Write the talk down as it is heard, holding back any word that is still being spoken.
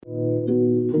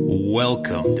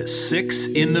Welcome to Six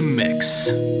in the Mix.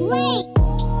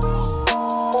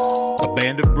 A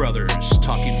band of brothers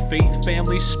talking faith,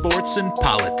 family, sports, and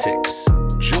politics.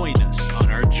 Join us on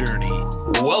our journey.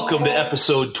 Welcome to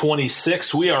episode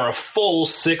 26. We are a full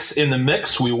six in the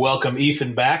mix. We welcome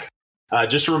Ethan back.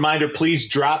 Just a reminder, please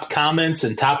drop comments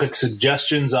and topic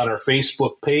suggestions on our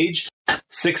Facebook page,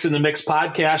 Six in the Mix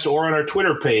Podcast, or on our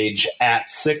Twitter page at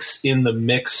Six in the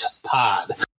Mix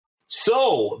Pod.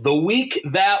 So the week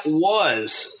that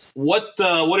was, what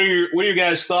are your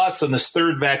guys' thoughts on this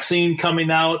third vaccine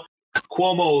coming out?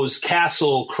 Cuomo's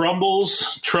castle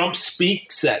crumbles. Trump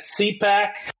speaks at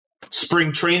CPAC.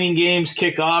 Spring training games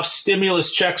kick off.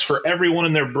 Stimulus checks for everyone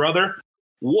and their brother.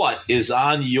 What is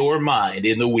on your mind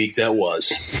in the week that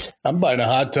was? I'm buying a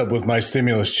hot tub with my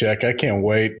stimulus check. I can't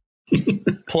wait.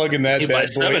 Plugging that bad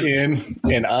boy in,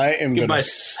 and I'm going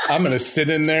to sit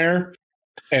in there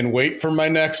and wait for my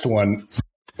next one.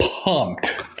 Pumped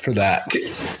for that.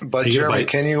 But Jeremy,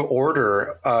 can you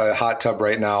order a hot tub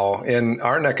right now? In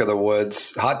our neck of the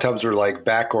woods, hot tubs are like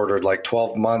back ordered like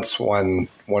 12 months when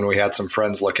we had some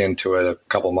friends look into it a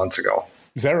couple months ago.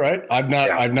 Is that right? I've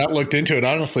not looked into it,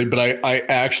 honestly, but I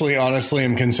actually honestly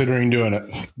am considering doing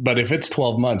it. But if it's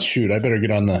 12 months, shoot, I better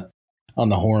get on the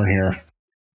horn here.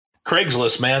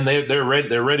 Craigslist, man, they're ready.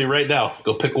 They're ready right now.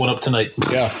 Go pick one up tonight.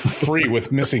 Yeah, free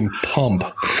with missing pump.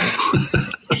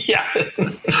 Yeah,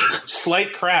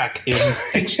 slight crack in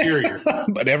exterior,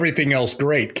 but everything else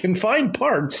great. Can find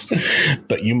parts,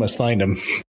 but you must find them.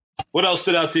 What else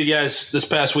stood out to you guys this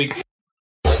past week?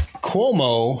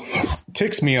 Cuomo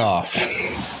ticks me off.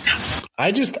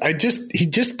 He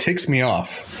just ticks me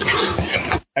off.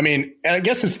 I mean, and I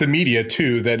guess it's the media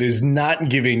too that is not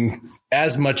giving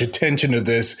as much attention to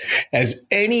this as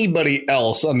anybody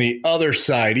else on the other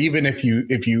side, even if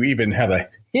you even have a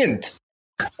hint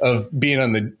of being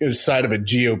on the side of a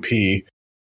GOP.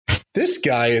 This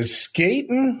guy is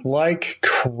skating like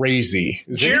crazy.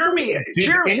 Jeremy,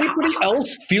 anybody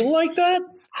else feel like that?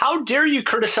 How dare you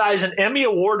criticize an Emmy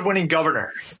award-winning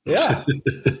governor? Yeah.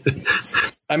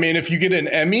 I mean, if you get an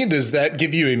Emmy, does that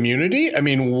give you immunity? I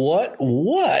mean, what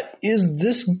is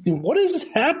this? What is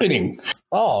happening?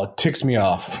 Oh, it ticks me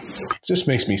off. It just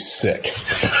makes me sick.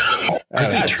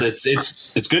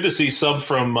 It's good to see some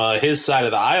from his side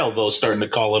of the aisle, though, starting to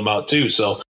call him out, too.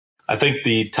 So I think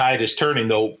the tide is turning,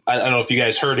 though. I don't know if you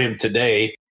guys heard him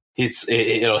today. He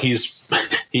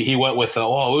went with it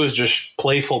was just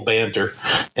playful banter,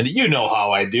 and you know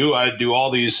how I do all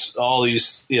these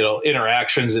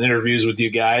interactions and interviews with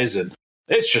you guys, and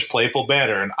it's just playful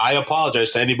banter. And I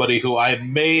apologize to anybody who I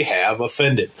may have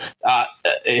offended.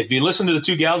 If you listen to the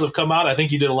two gals have come out, I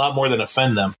think you did a lot more than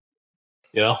offend them.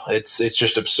 You know, it's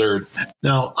just absurd.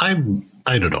 Now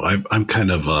I don't know. I'm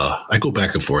kind of I go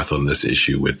back and forth on this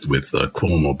issue with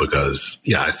Cuomo because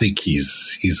I think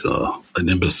he's an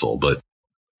imbecile, but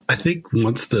I think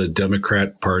once the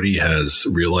Democrat Party has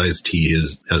realized he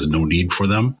has no need for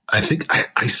them, I think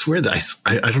I swear that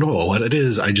I don't know what it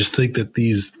is. I just think that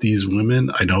these women,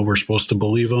 I know we're supposed to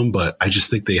believe them, but I just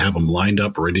think they have them lined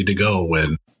up ready to go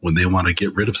when they want to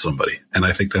get rid of somebody. And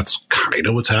I think that's kind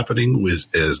of what's happening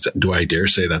do I dare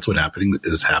say that's what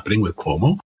is happening with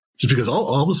Cuomo? Just because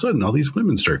all of a sudden, all these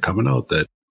women start coming out that,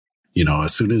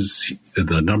 as soon as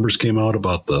the numbers came out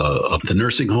about the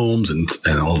nursing homes and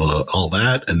all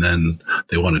that, and then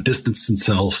they want to distance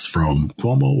themselves from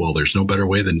Cuomo. Well, there's no better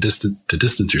way than to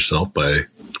distance yourself by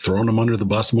throwing them under the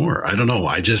bus more. I don't know.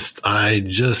 I just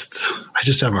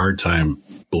have a hard time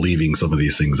believing some of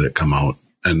these things that come out,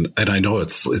 and I know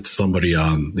it's somebody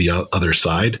on the other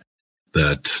side.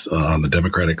 That on the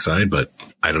Democratic side, but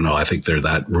I don't know. I think they're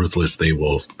that ruthless. They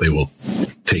will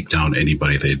take down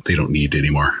anybody they don't need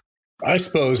anymore. I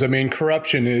suppose. I mean,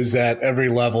 corruption is at every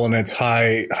level, and it's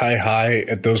high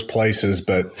at those places.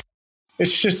 But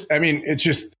it's just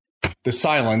the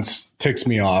silence ticks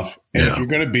me off. And if you're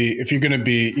going to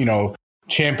be,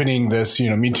 championing this,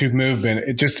 Me Too movement,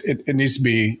 it needs to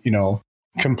be,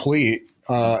 complete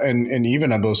and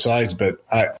even on both sides. But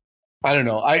I don't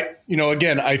know.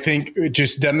 I think it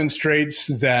just demonstrates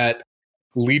that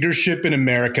leadership in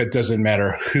America doesn't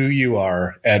matter who you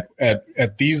are at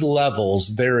these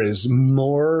levels. There is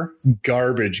more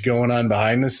garbage going on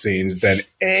behind the scenes than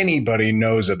anybody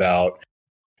knows about.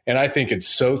 And I think it's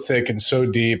so thick and so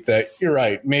deep that you're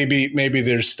right. Maybe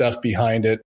there's stuff behind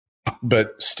it,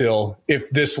 but still, if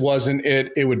this wasn't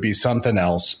it, it would be something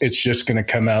else. It's just going to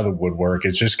come out of the woodwork.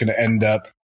 It's just going to end up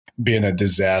being a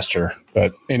disaster.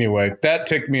 But anyway, that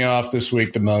ticked me off this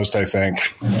week the most, I think.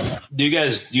 Do you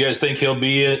guys think he'll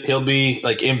be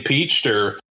like impeached,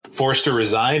 or forced to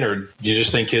resign, or do you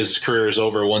just think his career is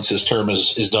over once his term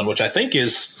is done, which I think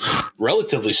is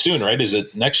relatively soon, right? Is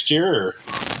it next year, or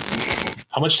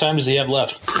how much time does he have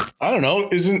left? I don't know.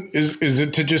 Is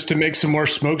it to make some more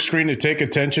smokescreen to take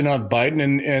attention off Biden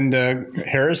and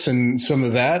Harris and some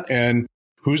of that? And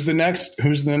who's the next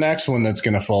one that's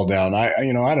going to fall down? I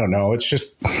don't know.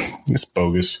 It's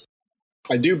bogus.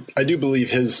 I do believe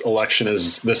his election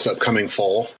is this upcoming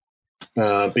fall.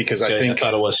 Because I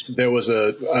thought it was. There was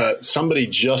somebody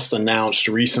just announced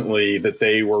recently that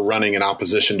they were running in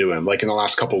opposition to him, like in the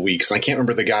last couple of weeks. And I can't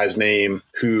remember the guy's name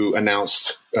who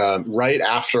announced right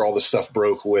after all this stuff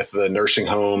broke with the nursing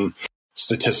home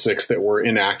statistics that were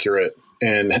inaccurate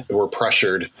and were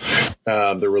pressured,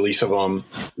 the release of them.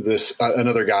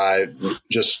 Another guy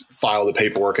just filed the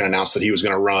paperwork and announced that he was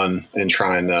going to run and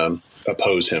try and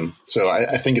oppose him. So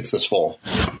I think it's this fall.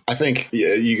 I think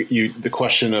the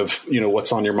question of,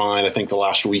 what's on your mind, I think the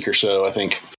last week or so, I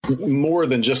think more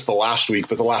than just the last week,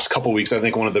 but the last couple of weeks, I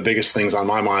think one of the biggest things on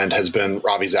my mind has been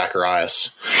Ravi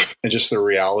Zacharias and just the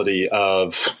reality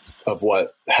of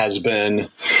what has been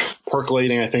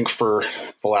percolating, I think, for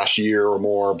the last year or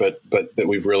more, but that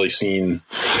we've really seen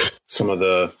some of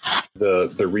the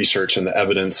research and the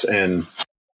evidence and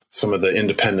some of the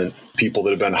independent people that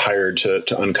have been hired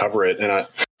to uncover it. And I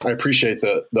appreciate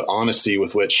the honesty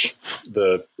with which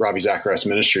the Ravi Zacharias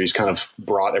Ministries kind of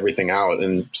brought everything out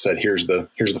and said, here's the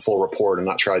full report, and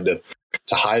not tried to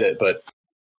hide it. But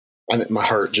I think my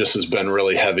heart just has been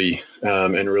really heavy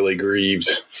and really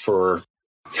grieved for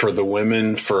the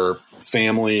women, for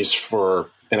families,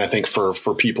 and I think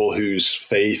for people whose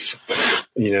faith,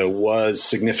 was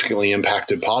significantly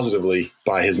impacted positively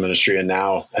by his ministry, and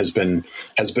now has been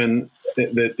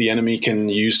that the enemy can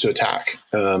use to attack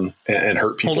and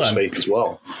hurt people's faith as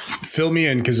well. Fill me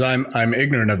in, because I'm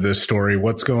ignorant of this story.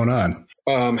 What's going on?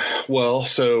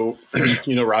 So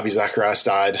Ravi Zacharias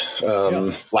died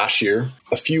last year.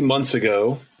 A few months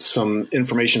ago, some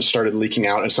information started leaking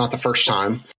out. It's not the first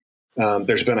time.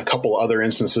 There's been a couple other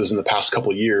instances in the past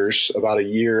couple of years. About a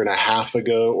year and a half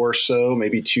ago or so,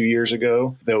 maybe 2 years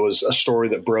ago, there was a story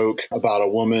that broke about a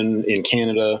woman in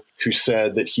Canada who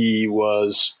said that he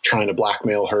was trying to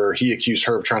blackmail her. He accused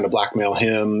her of trying to blackmail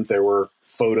him. There were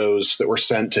photos that were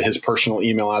sent to his personal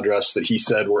email address that he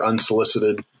said were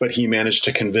unsolicited, but he managed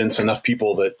to convince enough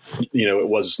people that, it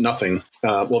was nothing.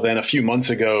 Then a few months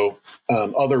ago,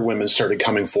 other women started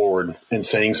coming forward and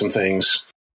saying some things.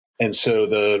 And so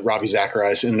the Ravi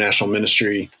Zacharias International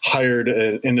Ministry hired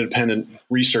an independent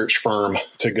research firm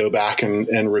to go back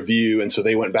and review. And so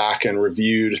they went back and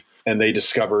reviewed, and they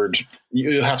discovered,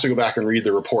 you'll have to go back and read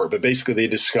the report, but basically they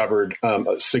discovered a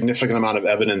significant amount of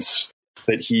evidence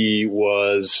that he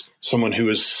was someone who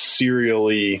was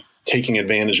serially taking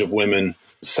advantage of women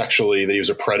sexually, that he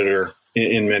was a predator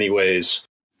in many ways.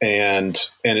 And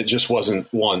it just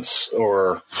wasn't once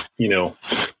or,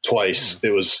 twice.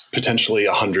 It was potentially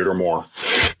 100 or more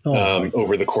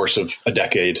over the course of a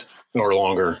decade or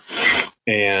longer.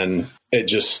 And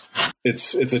it's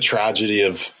a tragedy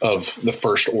of the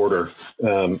first order.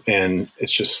 And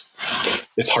it's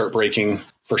heartbreaking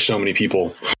for so many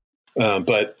people.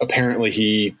 But apparently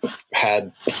he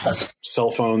had cell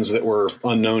phones that were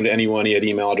unknown to anyone. He had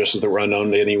email addresses that were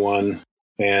unknown to anyone.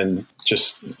 And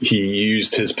he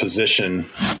used his position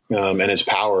and his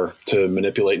power to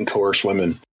manipulate and coerce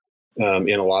women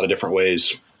in a lot of different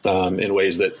ways, in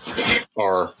ways that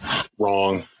are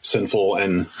wrong, sinful,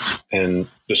 and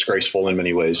disgraceful in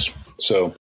many ways.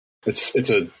 So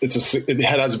it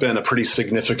has been a pretty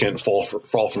significant fall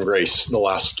from grace the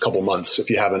last couple months. If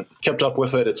you haven't kept up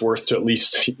with it, it's worth to at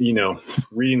least,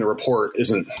 reading the report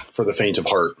isn't for the faint of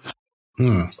heart.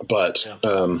 But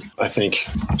I think,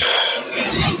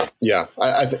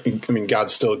 I think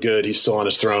God's still good. He's still on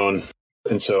his throne.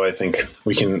 And so I think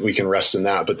we can rest in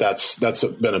that. But that's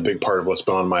been a big part of what's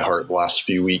been on my heart the last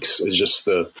few weeks, is just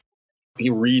the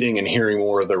reading and hearing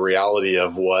more of the reality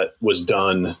of what was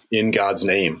done in God's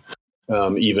name,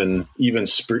 even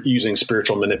using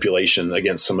spiritual manipulation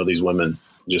against some of these women.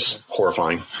 Just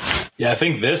horrifying. Yeah, I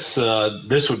think this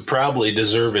would probably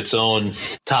deserve its own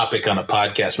topic on a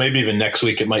podcast. Maybe even next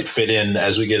week it might fit in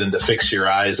as we get into Fix Your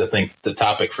Eyes. I think the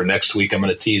topic for next week, I'm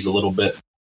going to tease a little bit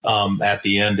at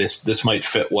the end. This might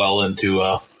fit well into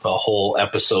a whole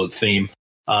episode theme,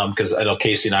 because I know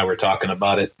Casey and I were talking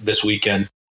about it this weekend.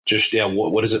 Just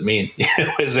what does it mean?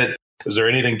 Is there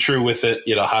anything true with it?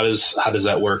 How does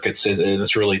that work?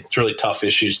 It's really tough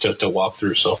issues to walk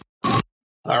through. So.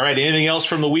 All right. Anything else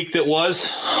from the week that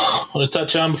was? Want to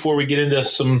touch on before we get into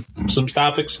some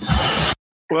topics?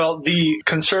 Well, the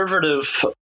conservative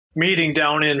meeting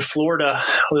down in Florida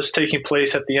was taking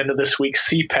place at the end of this week,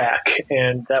 CPAC,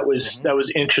 and that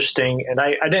was interesting. And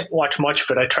I didn't watch much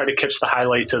of it. I tried to catch the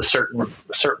highlights of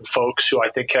certain folks who I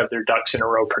think have their ducks in a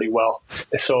row pretty well.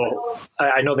 So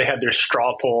I know they had their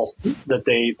straw poll that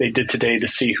they did today to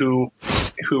see who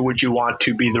would you want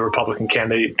to be the Republican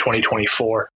candidate in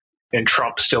 2024, and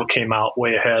Trump still came out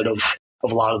way ahead of a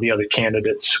lot of the other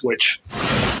candidates, which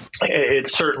it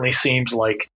certainly seems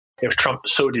like if Trump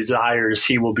so desires,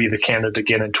 he will be the candidate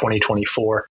again in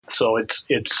 2024. So it's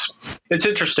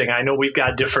interesting. I know we've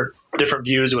got different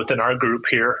views within our group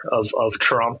here of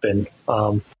Trump and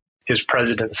his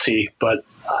presidency, but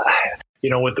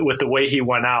with the way he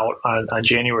went out on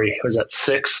January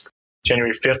 5th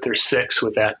or 6th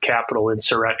with that Capitol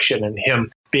insurrection and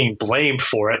him being blamed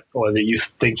for it, whether you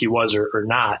think he was or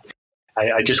not.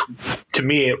 I just, to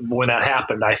me, when that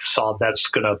happened, I saw that's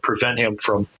going to prevent him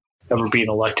from ever being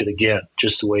elected again,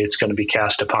 just the way it's going to be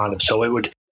cast upon him. So it would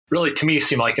really, to me,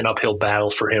 seem like an uphill battle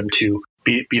for him to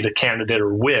be the candidate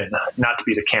or win, not to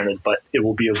be the candidate, but it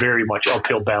will be a very much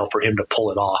uphill battle for him to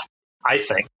pull it off, I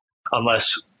think,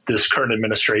 unless this current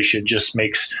administration just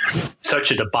makes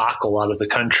such a debacle out of the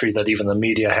country that even the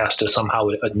media has to somehow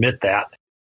admit that.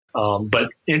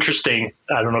 But interesting,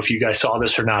 I don't know if you guys saw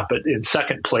this or not, but in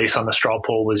second place on the straw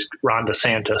poll was Ron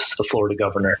DeSantis, the Florida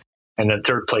governor. And then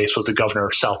third place was the governor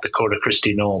of South Dakota,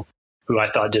 Kristi Noem, who I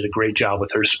thought did a great job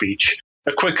with her speech.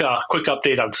 A quick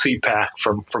update on CPAC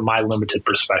from my limited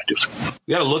perspective.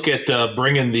 We got to look at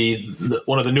bringing the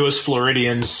one of the newest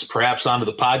Floridians perhaps onto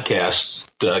the podcast,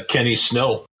 Kenny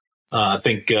Snow. I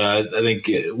think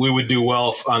we would do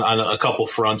well on a couple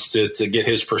fronts to get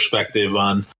his perspective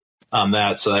on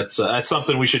that. So that's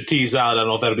something we should tease out. I don't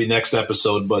know if that'll be next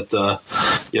episode, but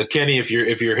Kenny, if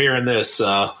you're hearing this,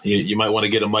 you might want to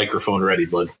get a microphone ready,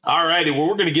 bud. All righty. Well,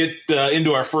 we're going to get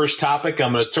into our first topic.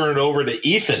 I'm going to turn it over to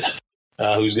Ethan,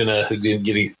 who's going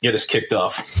to get us kicked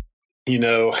off.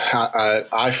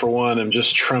 I for one am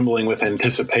just trembling with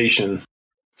anticipation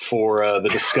for the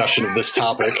discussion of this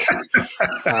topic.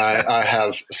 I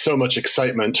have so much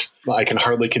excitement, I can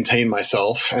hardly contain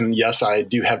myself. And yes, I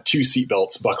do have 2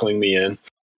 seatbelts buckling me in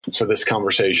for this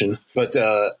conversation. But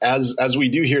as we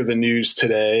do hear the news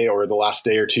today or the last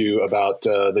day or two about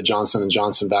the Johnson &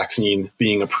 Johnson vaccine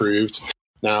being approved,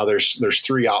 now there's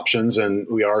 3 options, and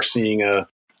we are seeing a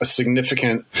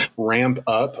significant ramp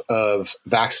up of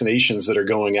vaccinations that are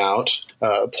going out,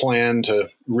 a plan to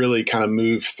really kind of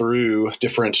move through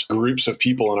different groups of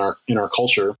people in our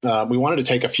culture. We wanted to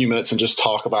take a few minutes and just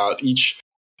talk about each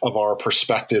of our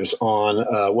perspectives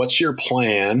on what's your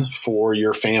plan for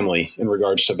your family in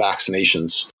regards to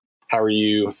vaccinations. How are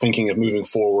you thinking of moving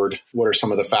forward? What are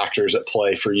some of the factors at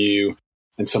play for you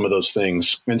and some of those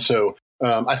things? And so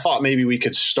I thought maybe we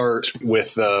could start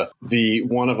with the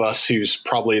one of us who's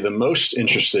probably the most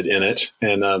interested in it.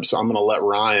 And so I'm going to let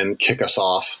Ryan kick us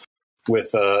off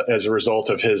with, as a result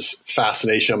of his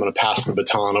fascination, I'm going to pass the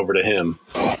baton over to him.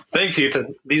 Thanks,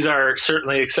 Ethan. These are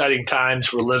certainly exciting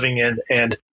times we're living in.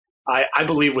 And I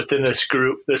believe within this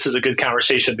group, this is a good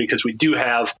conversation because we do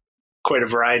have quite a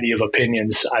variety of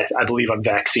opinions, I believe, on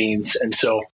vaccines. And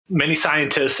so many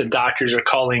scientists and doctors are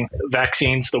calling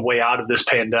vaccines the way out of this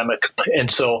pandemic. And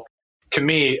so to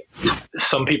me,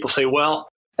 some people say, well,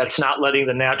 that's not letting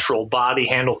the natural body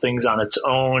handle things on its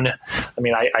own. I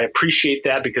mean, I appreciate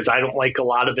that because I don't like a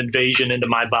lot of invasion into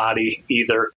my body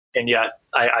either. And yet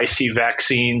I see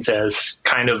vaccines as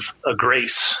kind of a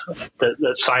grace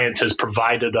that science has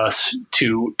provided us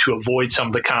to avoid some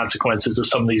of the consequences of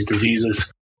some of these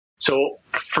diseases. So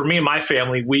for me and my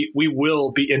family, we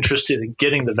will be interested in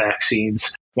getting the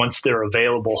vaccines once they're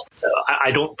available.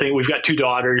 I don't think we've got 2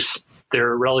 daughters.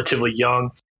 They're relatively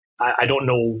young. I don't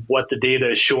know what the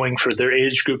data is showing for their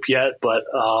age group yet, but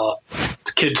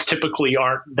kids typically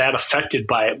aren't that affected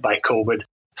by COVID.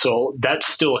 So that's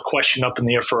still a question up in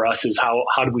the air for us is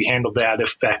how do we handle that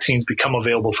if vaccines become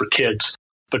available for kids?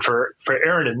 But for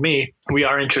Aaron and me, we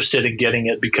are interested in getting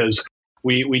it because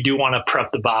we do want to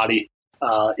prep the body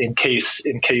in case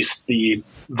the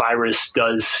virus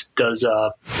does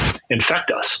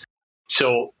infect us.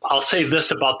 So I'll say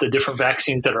this about the different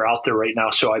vaccines that are out there right now.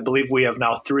 So I believe we have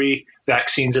now 3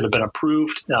 vaccines that have been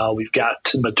approved. We've got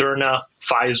Moderna,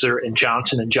 Pfizer, and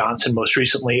Johnson & Johnson most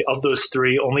recently. Of those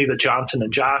 3, only the Johnson &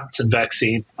 Johnson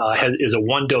vaccine is a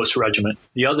 1-dose regimen.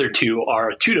 The other 2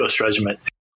 are a 2-dose regimen.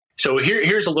 So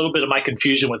here's a little bit of my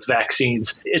confusion with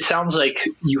vaccines. It sounds like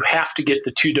you have to get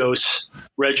the 2-dose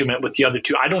regimen with the other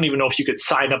 2. I don't even know if you could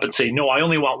sign up and say, no, I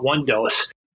only want 1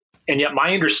 dose. And yet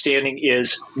my understanding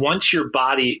is once your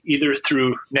body, either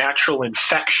through natural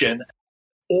infection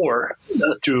or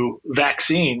through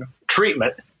vaccine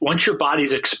treatment, once your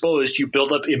body's exposed, you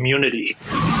build up immunity.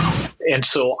 And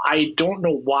so I don't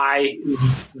know why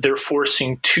they're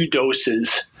forcing 2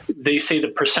 doses. They say the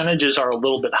percentages are a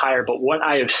little bit higher, but what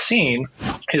I have seen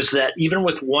is that even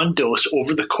with 1 dose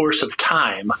over the course of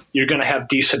time, you're going to have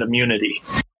decent immunity.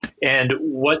 And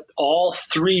what all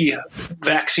 3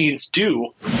 vaccines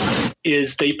do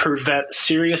is they prevent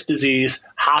serious disease,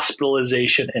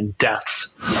 hospitalization, and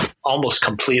deaths almost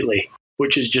completely,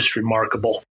 which is just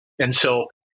remarkable. And so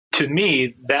to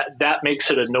me, that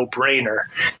makes it a no-brainer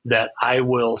that I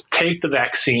will take the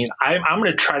vaccine. I'm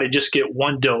going to try to just get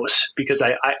 1 dose because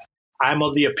I'm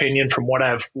of the opinion from what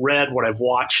I've read, what I've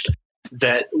watched,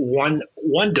 that one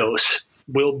dose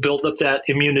will build up that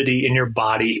immunity in your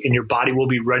body, and your body will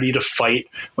be ready to fight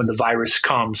when the virus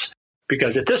comes.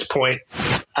 Because at this point,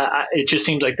 it just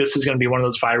seems like this is going to be one of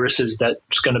those viruses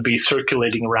that's going to be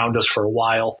circulating around us for a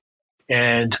while,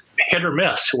 and hit or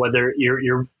miss, whether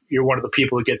you're one of the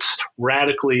people who gets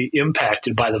radically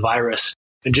impacted by the virus.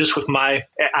 And just with I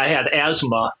had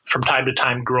asthma from time to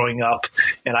time growing up,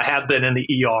 and I have been in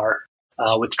the ER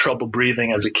with trouble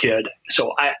breathing as a kid.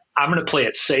 So I'm going to play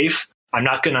it safe. I'm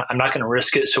not going to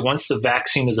risk it. So once the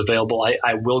vaccine is available,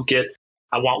 I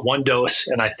want 1 dose,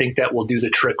 and I think that will do the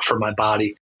trick for my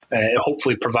body,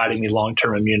 hopefully providing me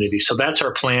long-term immunity. So that's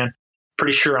our plan.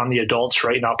 Pretty sure on the adults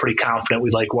right now, pretty confident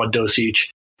we'd like 1 dose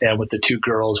each. And with the 2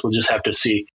 girls, we'll just have to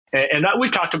see. And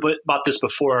we've talked about this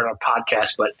before on our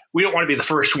podcast, but we don't want to be the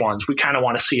first ones. We kind of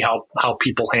want to see how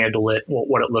people handle it,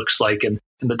 what it looks like. And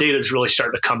the data is really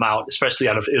starting to come out, especially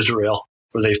out of Israel,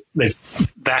 where they've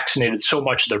vaccinated so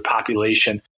much of their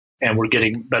population, and we're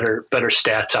getting better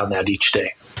stats on that each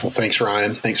day. Well, thanks,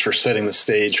 Ryan. Thanks for setting the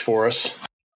stage for us.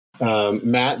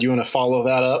 Matt, do you want to follow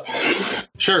that up?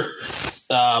 Sure.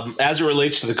 As it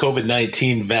relates to the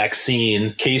COVID-19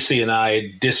 vaccine, Casey and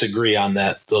I disagree on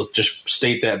that. They'll just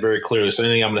state that very clearly. So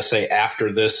anything I'm going to say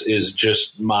after this is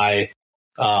just my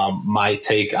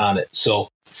take on it. So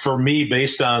for me,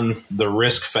 based on the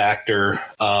risk factor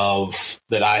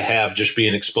that I have just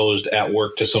being exposed at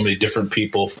work to so many different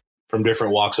people from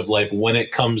different walks of life, when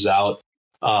it comes out,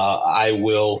 I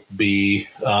will be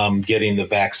getting the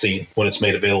vaccine when it's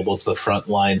made available to the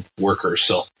frontline workers.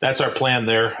 So that's our plan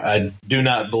there. I do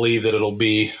not believe that it'll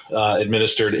be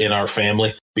administered in our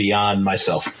family beyond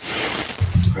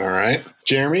myself. All right.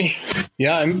 Jeremy?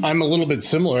 Yeah, I'm a little bit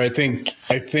similar. I think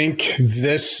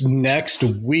this next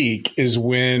week is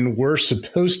when we're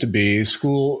supposed to be,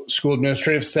 school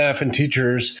administrative staff and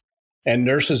teachers and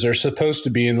nurses are supposed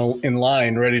to be in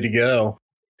line, ready to go.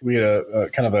 We had a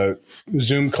kind of a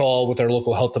Zoom call with our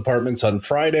local health departments on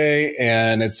Friday,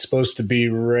 and it's supposed to be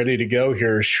ready to go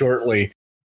here shortly.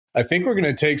 I think we're going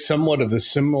to take somewhat of the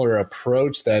similar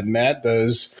approach that Matt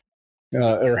does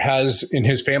or has in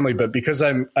his family, but because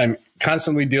I'm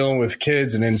constantly dealing with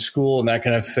kids and in school and that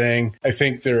kind of thing, I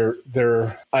think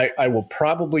I will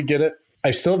probably get it. I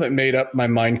still haven't made up my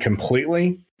mind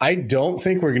completely. I don't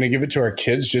think we're going to give it to our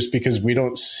kids just because we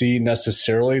don't see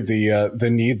necessarily the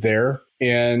need there.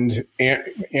 And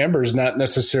Amber's not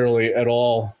necessarily at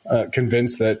all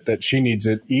convinced that she needs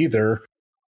it either.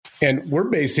 And we're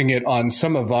basing it on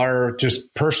some of our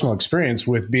just personal experience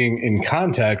with being in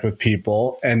contact with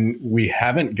people, and we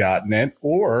haven't gotten it,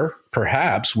 or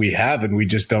perhaps we have and we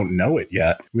just don't know it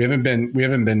yet. We haven't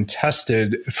been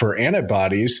tested for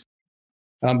antibodies.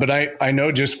 But I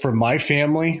know just for my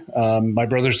family, my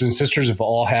brothers and sisters have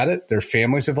all had it. Their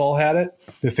families have all had it.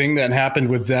 The thing that happened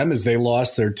with them is they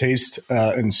lost their taste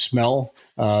and smell.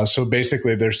 So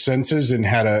basically their senses, and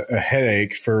had a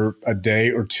headache for a day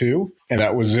or 2. And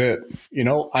that was it. You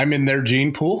know, I'm in their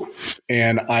gene pool.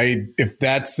 And if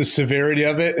that's the severity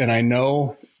of it, and I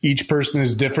know each person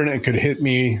is different, it could hit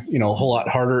me, a whole lot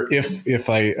harder if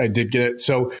I did get it.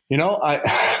 So,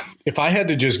 if I had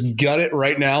to just gut it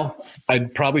right now,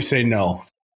 I'd probably say no,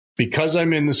 because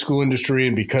I'm in the school industry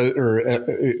and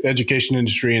education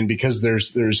industry, and because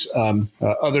there's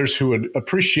others who would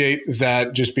appreciate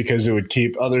that just because it would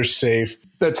keep others safe.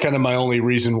 That's kind of my only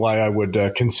reason why I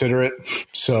would consider it.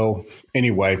 So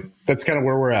anyway, that's kind of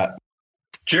where we're at.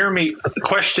 Jeremy, a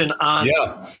question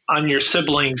on your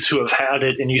siblings who have had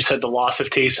it, and you said the loss of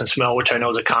taste and smell, which I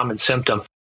know is a common symptom.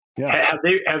 Yeah.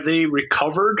 Have they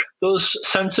recovered those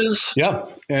senses? Yeah,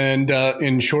 and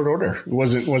in short order. It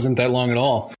wasn't that long at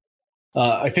all.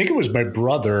 I think it was my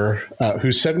brother,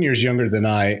 who's 7 years younger than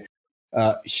I.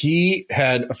 He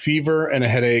had a fever and a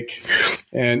headache,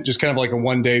 and just kind of like a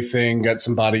one-day thing. Got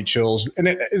some body chills, and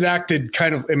it acted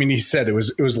kind of. I mean, he said it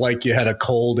was like you had a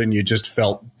cold and you just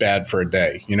felt bad for a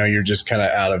day. You're just kind of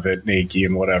out of it, and achy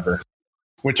and whatever.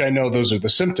 which I know those are the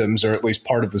symptoms, or at least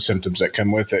part of the symptoms that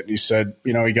come with it. He said,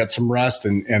 he got some rest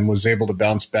and was able to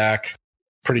bounce back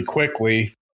pretty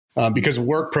quickly because of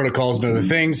work protocols and other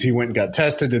things. He went and got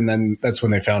tested, and then that's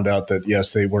when they found out that,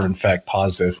 yes, they were in fact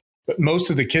positive. But most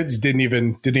of the kids didn't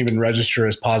even register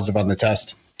as positive on the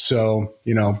test. So,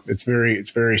 it's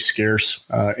very scarce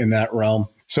in that realm.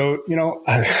 So,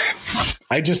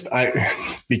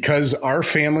 because our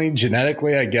family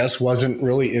genetically, I guess, wasn't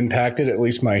really impacted, at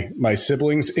least my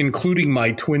siblings, including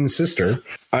my twin sister,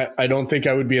 I don't think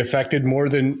I would be affected more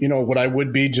than, what I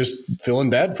would be just feeling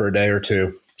bad for a day or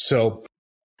two. So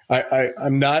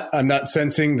I'm not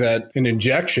sensing that an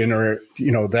injection or,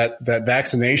 that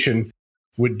vaccination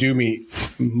would do me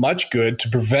much good to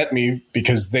prevent me,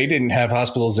 because they didn't have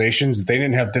hospitalizations. They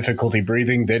didn't have difficulty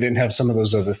breathing. They didn't have some of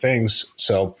those other things.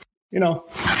 So,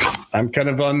 I'm kind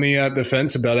of on the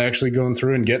fence about actually going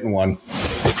through and getting one.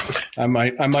 I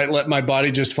might let my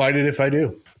body just fight it if I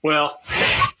do. Well,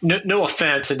 no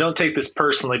offense, and don't take this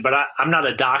personally, but I'm not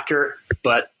a doctor,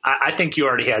 but I think you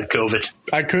already had COVID.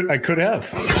 I could have.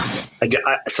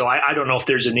 So I don't know if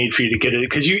there's a need for you to get it,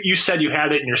 because you said you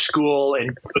had it in your school,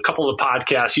 and a couple of the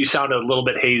podcasts you sounded a little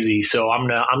bit hazy. So I'm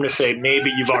gonna say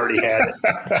maybe you've already had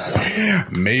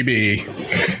it. Maybe.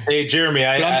 Hey Jeremy,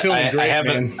 I'm feeling great, I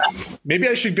haven't. Man. Maybe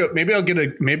I should go. Maybe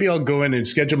I'll go in and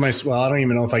schedule my. Well, I don't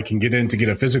even know if I can get in to get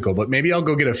a physical, but maybe I'll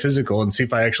go get a physical and see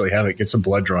if I actually have it. Get some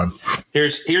blood drawn.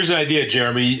 Here's an idea,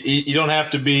 Jeremy. You don't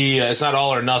have to be. It's not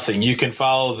all or nothing. You can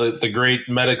follow the great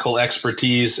medical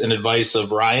expertise and advice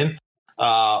of Ryan,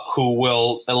 who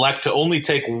will elect to only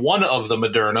take one of the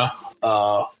Moderna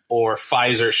or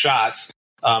Pfizer shots,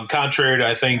 contrary to,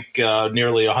 I think,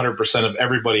 nearly 100% of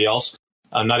everybody else.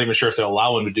 I'm not even sure if they'll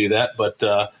allow him to do that, but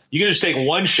you can just take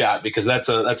one shot, because that's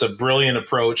a brilliant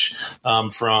approach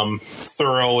from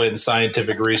thorough and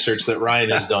scientific research that Ryan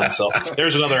has done. So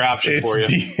there's another option for you.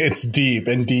 It's deep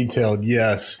and detailed.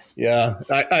 Yes. Yeah.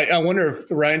 I wonder if,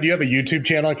 Ryan, do you have a YouTube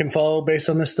channel I can follow based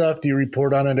on this stuff? Do you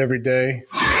report on it every day?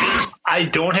 I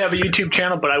don't have a YouTube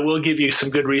channel, but I will give you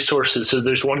some good resources. So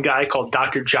there's one guy called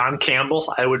Dr. John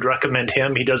Campbell. I would recommend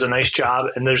him. He does a nice job.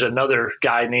 And there's another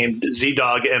guy named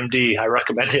Z-Dog MD. I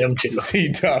recommend him too.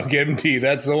 Z-Dog MD.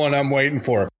 That's the one I'm waiting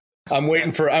for. I'm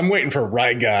waiting for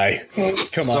right guy.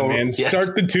 Come on, man. Yes.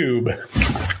 Start the tube.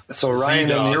 So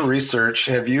Ryan, in your research,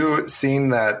 have you seen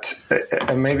that,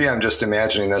 and maybe I'm just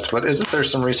imagining this, but isn't there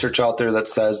some research out there that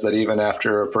says that even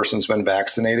after a person's been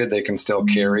vaccinated, they can still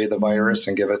carry the virus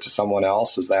and give it to someone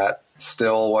else? Is that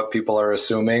still what people are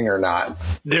assuming or not?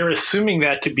 They're assuming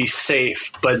that to be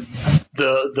safe, but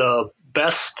the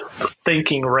best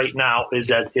thinking right now is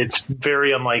that it's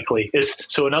very unlikely.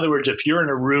 So in other words, if you're in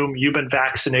a room, you've been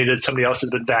vaccinated, somebody else has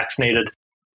been vaccinated,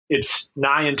 it's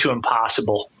nigh into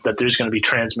impossible that there's going to be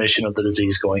transmission of the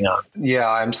disease going on. Yeah,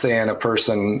 I'm saying a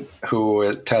person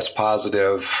who tests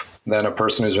positive, then a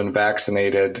person who's been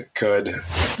vaccinated could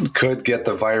get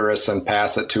the virus and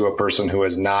pass it to a person who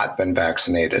has not been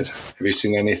vaccinated. Have you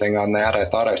seen anything on that? I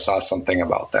thought I saw something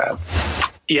about that.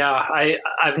 Yeah,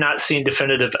 I've not seen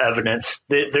definitive evidence.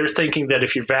 They're thinking that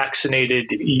if you're vaccinated,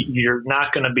 you're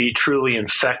not going to be truly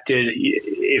infected.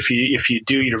 If you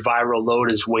do, your viral load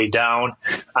is way down.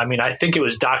 I mean, I think it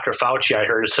was Dr. Fauci I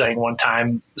heard saying one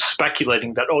time,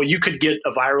 speculating that, you could get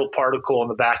a viral particle in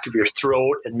the back of your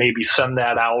throat and maybe send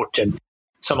that out. And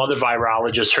some other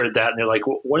virologists heard that and they're like,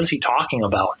 what is he talking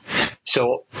about?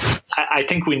 So I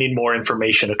think we need more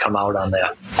information to come out on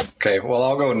that. Okay, well,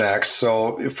 I'll go next.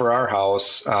 So for our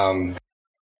house, at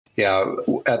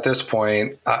this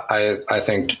point, I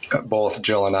think both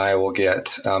Jill and I will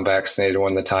get vaccinated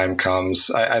when the time comes.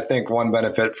 I think one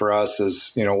benefit for us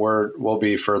is, we'll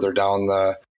be further down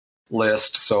the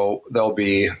list. So there'll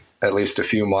be at least a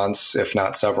few months, if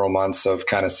not several months, of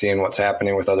kind of seeing what's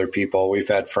happening with other people. We've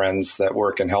had friends that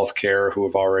work in healthcare who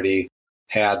have already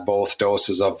had both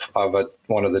doses of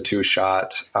one of the two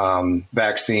shot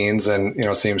vaccines,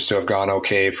 and seems to have gone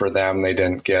okay for them. They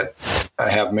didn't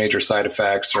have major side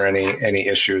effects or any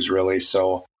issues really.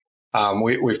 So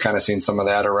we've kind of seen some of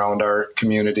that around our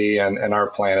community, and our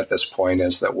plan at this point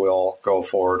is that we'll go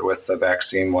forward with the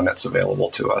vaccine when it's available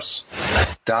to us.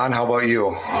 Don, how about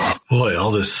you? Boy,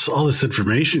 all this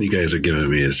information you guys are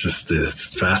giving me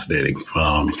is fascinating.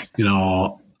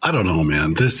 I don't know,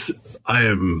 man.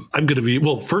 I'm going to be,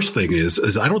 first thing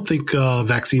is I don't think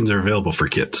vaccines are available for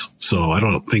kids. So I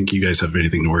don't think you guys have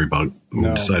anything to worry about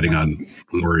deciding on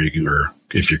worrying or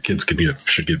if your kids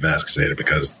should get vaccinated,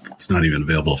 because it's not even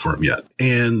available for them yet.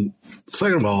 And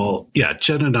second of all,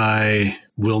 Jen and I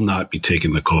will not be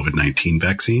taking the COVID-19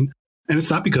 vaccine. And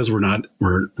it's not because we're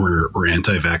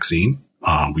anti-vaccine.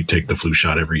 We take the flu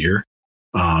shot every year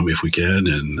if we can.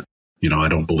 And I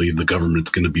don't believe the government's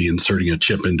going to be inserting a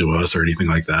chip into us or anything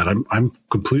like that. I'm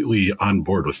completely on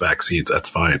board with vaccines. That's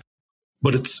fine.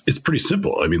 But it's pretty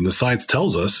simple. I mean, the science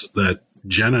tells us that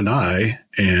Jen and I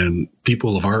and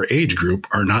people of our age group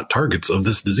are not targets of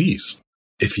this disease.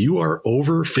 If you are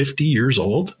over 50 years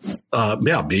old,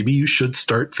 maybe you should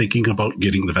start thinking about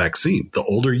getting the vaccine. The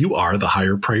older you are, the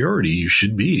higher priority you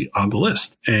should be on the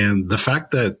list. And the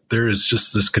fact that there is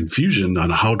just this confusion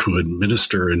on how to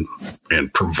administer and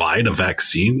provide a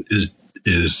vaccine is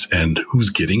and who's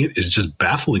getting it is just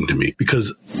baffling to me,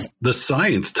 because the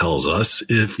science tells us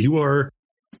if you are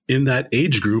in that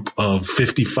age group of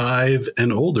 55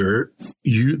 and older,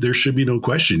 there should be no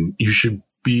question. You should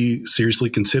be seriously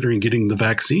considering getting the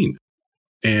vaccine.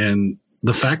 And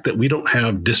the fact that we don't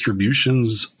have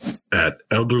distributions at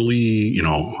elderly,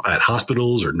 at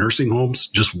hospitals or nursing homes,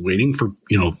 just waiting for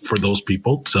those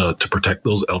people to protect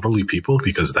those elderly people,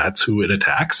 because that's who it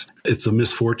attacks. It's a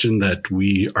misfortune that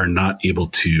we are not able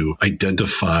to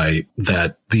identify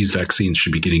that these vaccines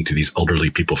should be getting to these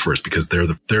elderly people first, because they're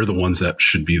the ones that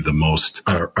should be the most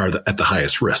at the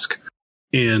highest risk.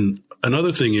 And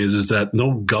another thing is that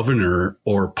no governor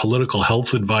or political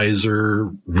health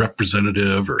advisor,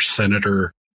 representative or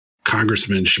senator,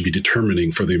 congressman should be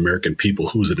determining for the American people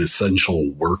who's an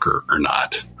essential worker or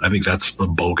not. I think that's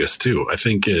bogus too. I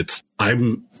think I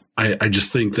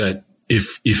just think that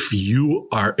if you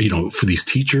are, for these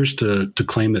teachers to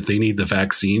claim that they need the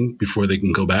vaccine before they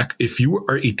can go back, if you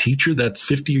are a teacher that's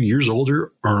 50 years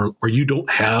older or you don't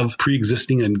have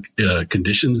pre-existing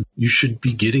conditions, you should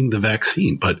be getting the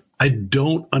vaccine. But I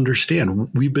don't understand.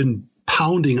 We've been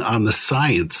pounding on the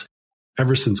science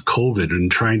ever since COVID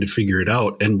and trying to figure it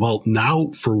out. And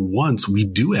now for once, we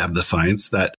do have the science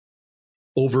that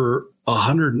over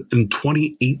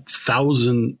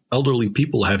 128,000 elderly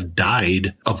people have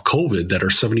died of COVID that are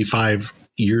 75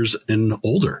 years and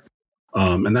older.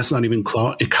 And that's not even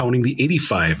counting the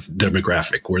 85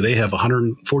 demographic, where they have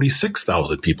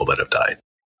 146,000 people that have died.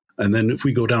 And then if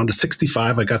we go down to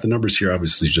 65, I got the numbers here,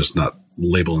 obviously just not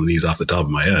labeling these off the top of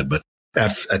my head, but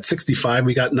at 65,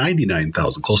 we got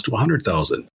 99,000, close to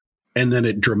 100,000. And then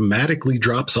it dramatically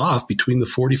drops off between the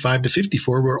 45 to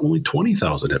 54, where only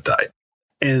 20,000 have died.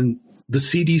 And the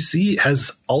CDC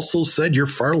has also said you're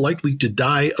far likely to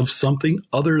die of something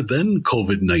other than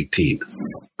COVID-19.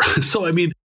 So, I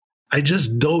mean, I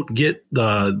just don't get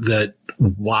that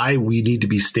why we need to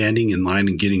be standing in line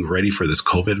and getting ready for this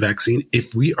COVID vaccine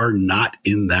if we are not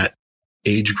in that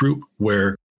age group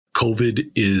where COVID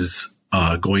is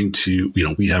going to,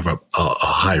 we have a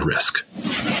high risk.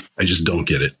 I just don't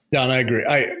get it. Don, I agree.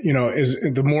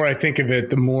 The more I think of it,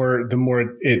 the more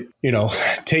it,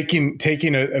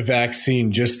 taking a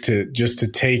vaccine just to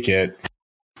take it,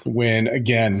 when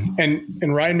again,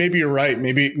 and Ryan, maybe you're right.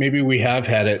 Maybe we have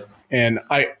had it. And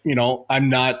I'm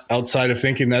not outside of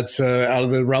thinking that's out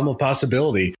of the realm of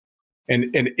possibility.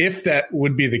 And if that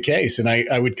would be the case, and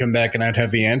I would come back and I'd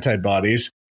have the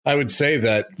antibodies, I would say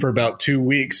that for about 2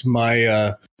 weeks,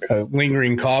 my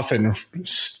lingering cough and,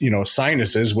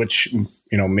 sinuses, which,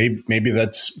 maybe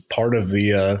that's part of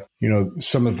the,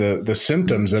 some of the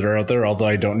symptoms that are out there, although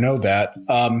I don't know that,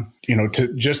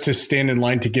 to stand in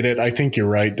line to get it. I think you're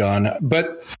right, Don.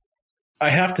 But I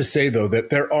have to say, though,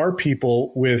 that there are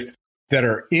people that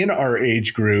are in our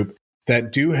age group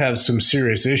that do have some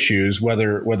serious issues,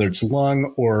 whether it's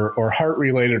lung or heart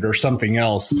related or something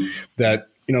else, that,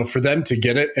 for them to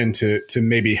get it and to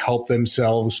maybe help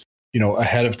themselves,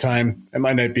 ahead of time, it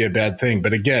might not be a bad thing.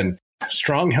 But again,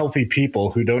 strong, healthy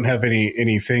people who don't have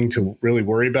anything to really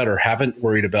worry about or haven't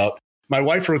worried about. My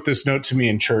wife wrote this note to me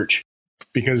in church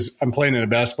because I'm playing in a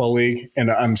basketball league and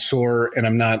I'm sore and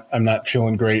I'm not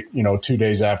feeling great, 2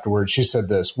 days afterwards. She said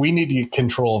this: we need to get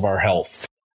control of our health.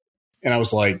 And I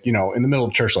was like, in the middle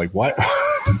of church, like, what?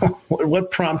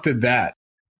 What prompted that?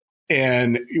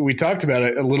 And we talked about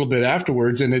it a little bit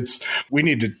afterwards, and we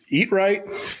need to eat right,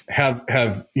 have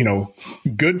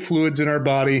good fluids in our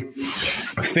body,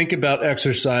 think about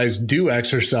exercise, do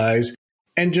exercise,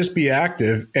 and just be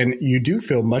active. And you do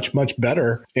feel much, much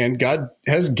better. And God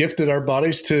has gifted our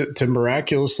bodies to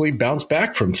miraculously bounce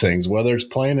back from things, whether it's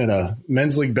playing in a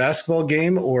men's league basketball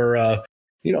game or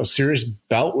serious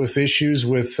bout with issues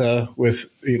with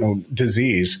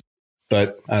disease.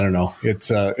 But I don't know.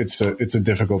 It's a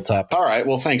difficult topic. All right.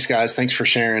 Well, thanks, guys. Thanks for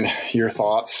sharing your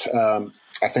thoughts.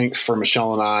 I think for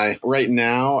Michelle and I right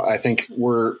now, I think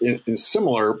we're in a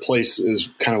similar place as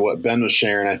kind of what Ben was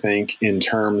sharing, I think, in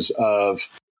terms of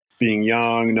being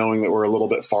young, knowing that we're a little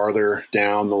bit farther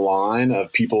down the line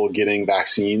of people getting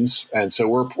vaccines. And so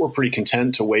we're pretty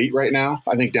content to wait right now.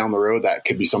 I think down the road, that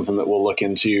could be something that we'll look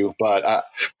into. But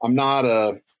I'm not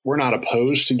a we're not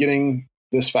opposed to getting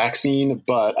this vaccine,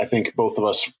 but I think both of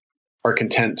us are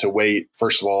content to wait,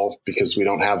 first of all, because we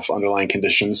don't have underlying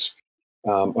conditions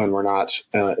and we're not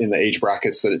in the age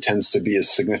brackets that it tends to be as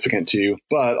significant to.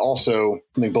 But also,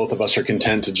 I think both of us are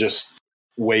content to just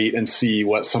wait and see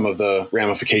what some of the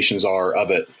ramifications are of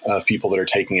it, of people that are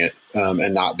taking it,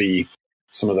 and not be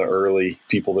some of the early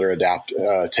people that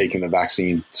are taking the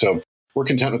vaccine. So we're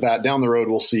content with that. Down the road,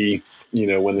 we'll see,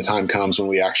 when the time comes when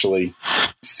we actually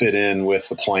fit in with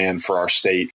the plan for our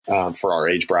state, for our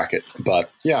age bracket.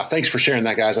 But yeah, thanks for sharing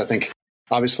that, guys. I think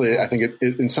it,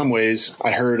 in some ways,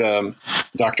 I heard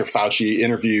Dr. Fauci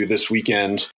interview this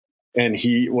weekend, and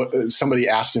somebody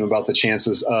asked him about the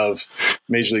chances of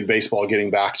Major League Baseball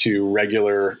getting back to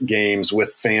regular games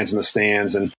with fans in the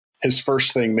stands. And his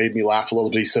first thing made me laugh a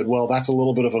little bit. He said, well, that's a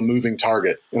little bit of a moving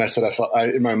target. And I said,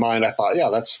 in my mind, I thought, yeah,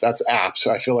 that's apt.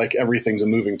 I feel like everything's a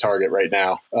moving target right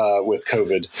now with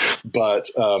COVID. But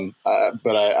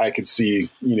I could see,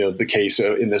 the case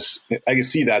in this, I could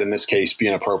see that in this case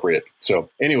being appropriate. So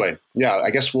anyway, yeah,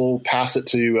 I guess we'll pass it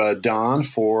to Don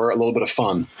for a little bit of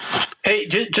fun. Hey,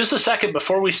 just a second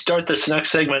before we start this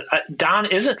next segment. Don,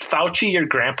 isn't Fauci your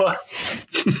grandpa?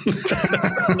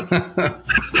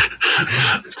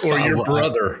 Or your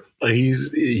brother?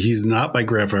 He's not my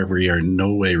grandpa. We are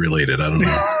no way related. I don't know.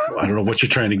 I don't know what you're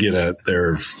trying to get at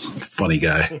there, funny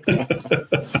guy.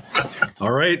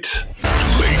 All right,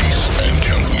 ladies and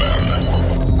gentlemen,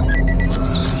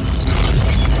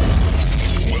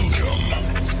 welcome.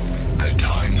 The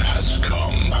time has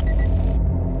come.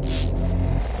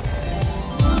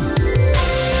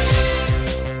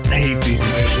 I hate these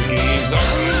initial games.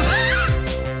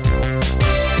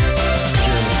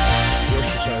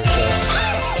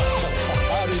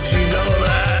 How did you know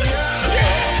that?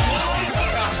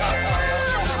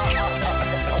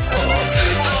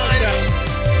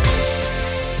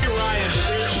 Ryan,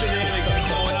 there's shenanigans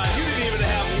going on. You didn't even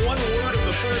have one word of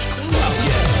the first clue out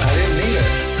yet. I didn't need it.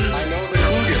 I know the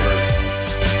clue giver.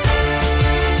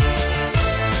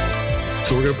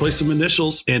 so we're gonna play some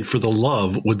initials. And for the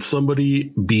love, would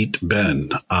somebody beat Ben?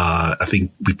 I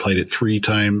think we played it 3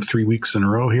 weeks in a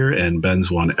row here, and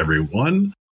Ben's won every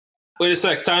one. Wait a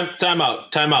sec. Time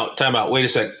out. Wait a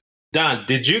sec. Don,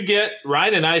 did you get,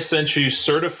 Ryan and I sent you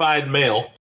certified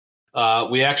mail.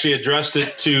 We actually addressed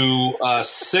it to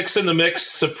 6 in the Mix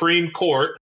Supreme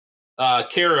Court,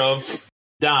 care of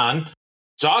Don,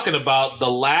 talking about the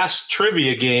last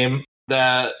trivia game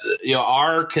that,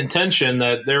 our contention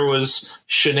that there was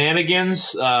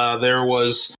shenanigans, there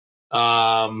was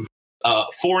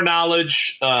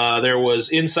foreknowledge, there was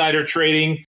insider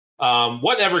trading.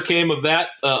 Whatever came of that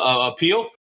appeal,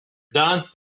 Don?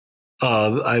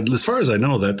 As far as I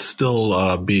know, that's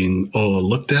still being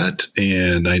looked at,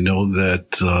 and I know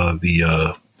that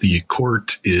the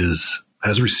court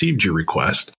has received your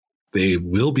request. They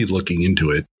will be looking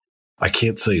into it. I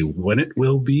can't say when it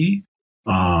will be.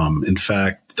 In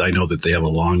fact, I know that they have a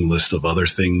long list of other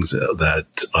things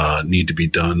that need to be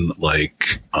done,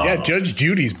 like Judge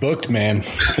Judy's booked, man.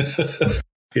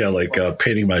 Yeah, like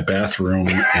painting my bathroom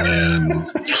and.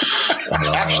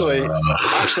 Actually,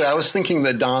 I was thinking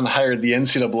that Don hired the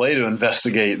NCAA to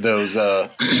investigate those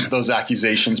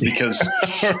accusations because,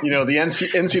 the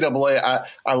NCAA.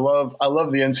 I love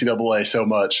the NCAA so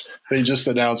much. They just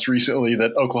announced recently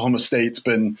that Oklahoma State's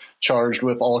been charged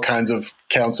with all kinds of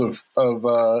counts of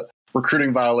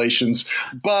recruiting violations,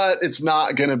 but it's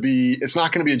not going to be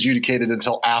adjudicated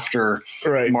until after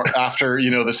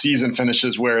the season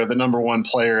finishes, where the number 1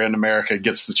 player in America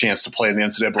gets the chance to play in the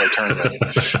NCAA tournament.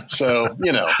 So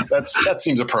that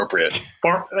seems appropriate.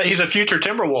 Or he's a future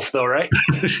Timberwolf, though, right?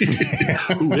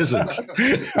 Who isn't?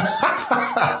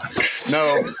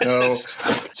 No.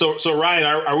 So Ryan,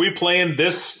 are we playing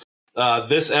this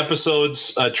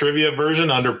episode's trivia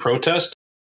version under protest?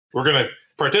 We're gonna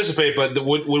participate, but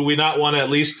would we not want to at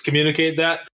least communicate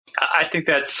that? I think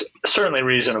that's certainly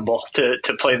reasonable to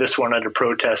play this one under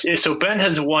protest. So Ben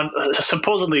has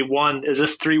supposedly won. Is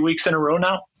this 3 weeks in a row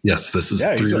now? Yes, this is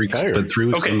 3 weeks. 3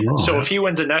 weeks okay, in a row. So if he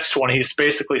wins the next one, he's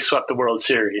basically swept the World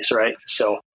Series, right?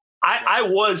 So I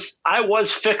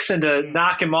was fixing to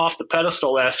knock him off the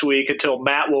pedestal last week until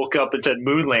Matt woke up and said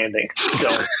moon landing. So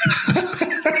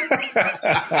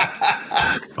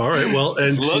all right, well,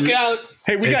 and look out.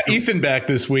 Hey, we got Ethan back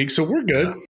this week, so we're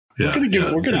good. Yeah,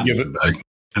 we're gonna give it. back.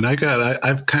 And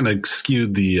I've kind of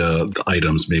skewed the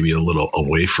items maybe a little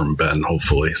away from Ben,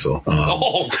 hopefully. So,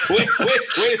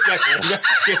 wait a second.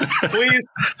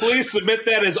 Please submit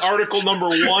that as article number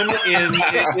 1 in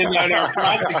our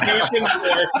prosecution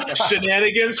for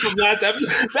shenanigans from last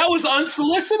episode. That was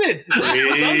unsolicited.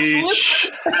 I'm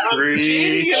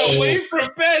shading it away from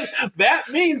Ben. That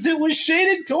means it was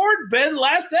shaded toward Ben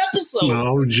last episode.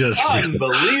 No, just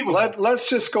unbelievable. Let's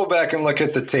just go back and look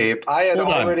at the tape. I had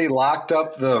already locked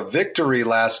up the victory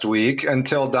last week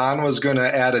until Don was going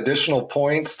to add additional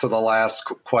points to the last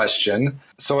question.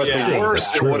 So at the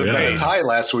worst, it would have been a tie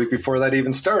last week before that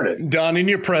even started. Don, in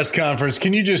your press conference,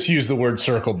 can you just use the word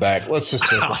circle back? Let's just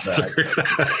circle back.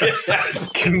 Yes.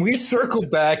 Can we circle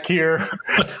back here?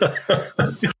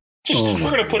 We're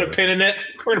going to put a pin in it.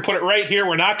 We're going to put it right here.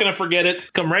 We're not going to forget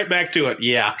it. Come right back to it.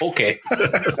 Yeah. Okay.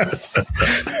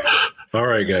 All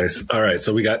right, guys. All right.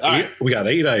 So we got 8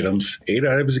 items. 8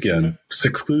 items again.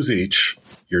 6 clues each.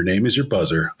 Your name is your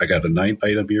buzzer. I got a 9th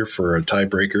item here for a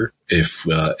tiebreaker if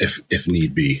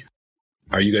need be.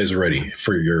 Are you guys ready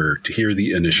to hear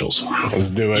the initials? Let's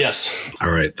do it. Yes.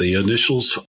 All right. The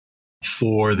initials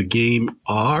for the game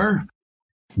are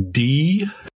DS.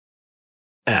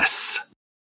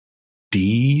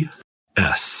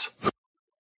 DS.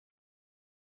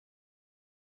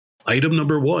 Item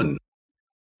number 1.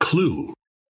 Clue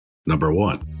number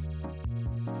 1.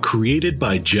 Created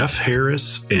by Jeff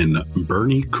Harris and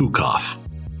Bernie Kukoff.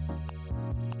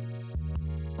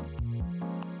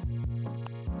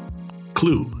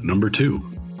 Clue number 2.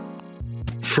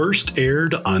 First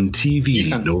aired on TV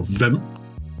Ethan. November.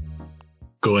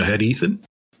 Go ahead, Ethan.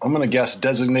 I'm going to guess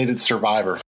Designated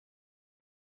Survivor.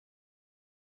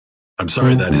 I'm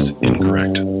sorry, that is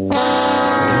incorrect.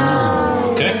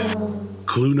 Okay.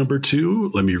 Clue number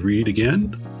 2, let me read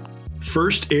again.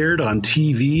 First aired on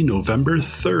TV November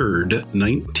 3rd,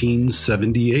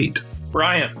 1978.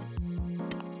 Ryan.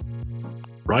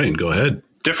 Ryan, go ahead.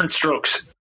 Different Strokes.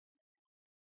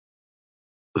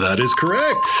 That is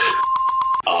correct.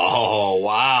 Oh,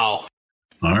 wow.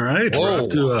 All right. We're off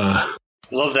to,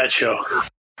 Love that show.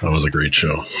 that was a great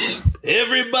show.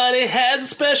 Everybody has a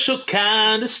special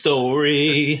kind of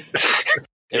story.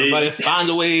 Everybody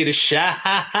finds a way to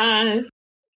shine.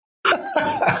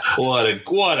 What a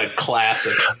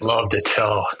classic! Loved it.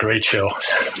 Oh, great show.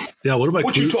 Yeah, one of my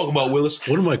What clues, you talking about, Willis?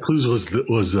 one of my clues was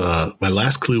my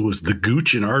last clue was the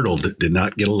Gooch and Arnold did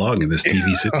not get along in this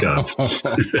TV sitcom.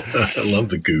 I love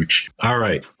the Gooch. All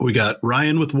right, we got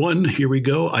Ryan with 1. Here we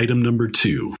go. Item number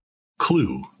 2.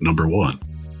 Clue number 1.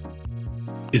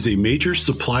 Is a major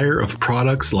supplier of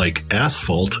products like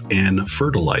asphalt and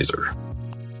fertilizer.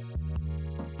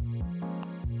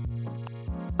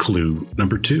 Clue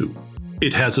number 2.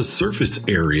 It has a surface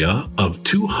area of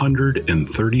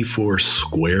 234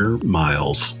 square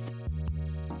miles.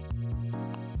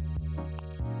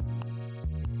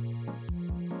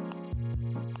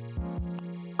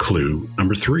 Clue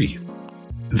number 3.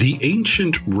 The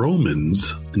ancient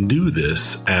Romans knew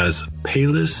this as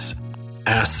Palus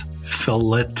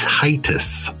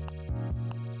Asphaltitis.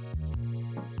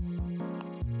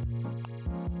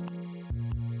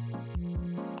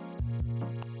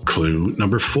 Clue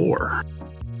number 4.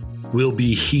 Will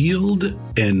be healed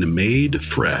and made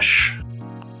fresh.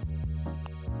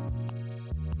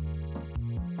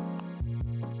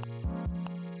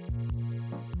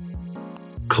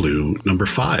 Clue number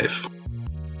 5.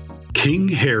 King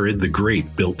Herod the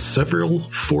Great built several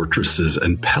fortresses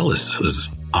and palaces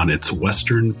on its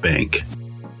western bank.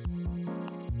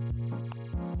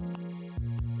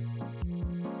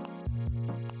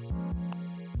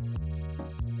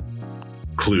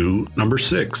 Clue number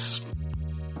 6.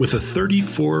 With a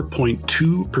 34.2%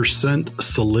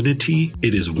 salinity,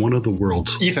 it is one of the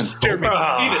world's Ethan.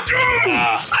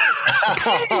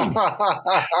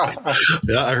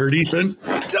 Yeah, I heard Ethan.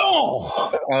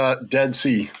 Dead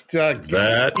Sea. Doug,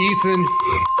 That Ethan.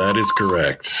 That is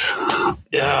correct.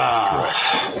 Yeah.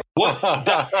 What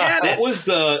was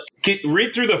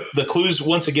read through the clues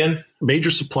once again?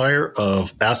 Major supplier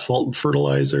of asphalt and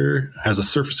fertilizer, has a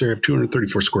surface area of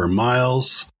 234 square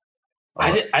miles.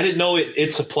 I didn't know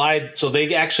it supplied. So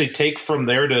they actually take from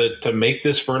there to make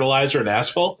this fertilizer and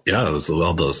asphalt. Yeah, there's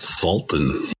all the salt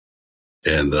and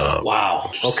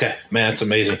wow. Okay, man, it's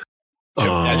amazing.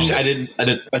 I didn't.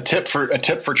 A tip for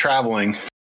traveling: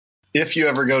 if you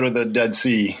ever go to the Dead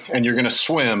Sea and you're going to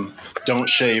swim, don't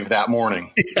shave that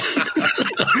morning.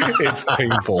 It's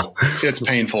painful. It's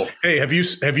painful. Hey, have you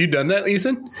done that,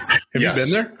 Ethan? Have Yes. you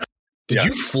been there? Did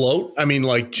you float? I mean,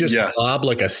 like just bob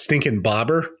like a stinking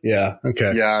bobber? Yeah.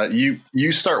 Okay. Yeah.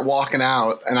 You start walking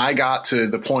out, and I got to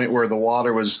the point where the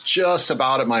water was just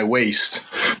about at my waist,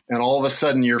 and all of a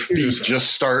sudden your feet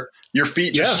just start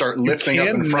lifting up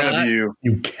in front of you.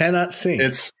 You cannot sink.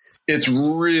 It's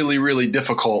really, really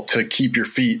difficult to keep your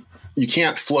feet. You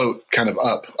can't float kind of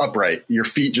upright. Your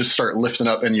feet just start lifting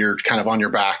up, and you're kind of on your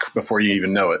back before you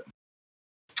even know it.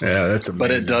 Yeah, that's amazing.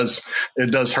 But it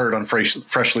does hurt on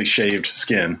freshly shaved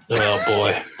skin. Oh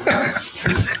boy.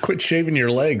 Quit shaving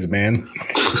your legs, man.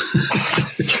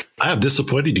 I am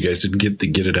disappointed you guys didn't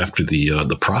get it after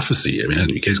the prophecy. I mean,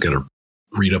 you guys got to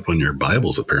read up on your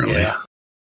Bibles, apparently. Yeah,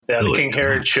 really, King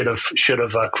Herod should have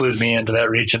clued me into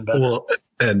that region better. Well,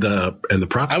 and the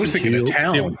prophecy. I was thinking of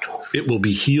town. It will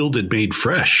be healed and made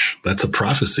fresh. That's a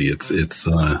prophecy. It's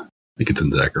I think it's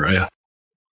in Zechariah.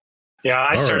 Yeah,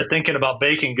 I started thinking about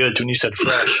baking goods when you said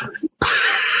fresh.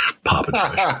 Popping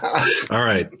fresh. All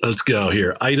right, let's go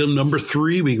here. Item number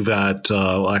 3, we've got,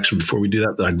 actually, before we do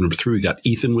that, item number 3, we got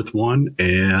Ethan with 1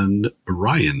 and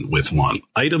Ryan with 1.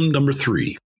 Item number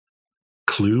 3,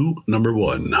 clue number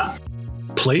 1.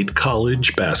 Played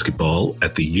college basketball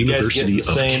at the University of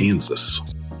Kansas.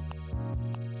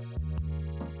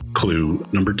 Clue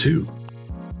number 2.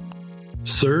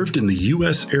 Served in the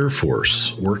U.S. Air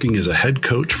Force, working as a head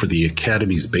coach for the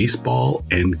Academy's baseball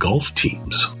and golf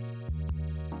teams.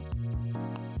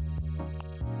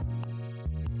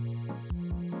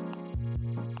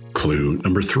 Clue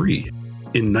number 3.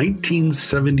 In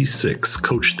 1976,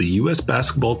 coached the U.S.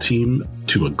 basketball team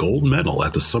to a gold medal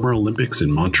at the Summer Olympics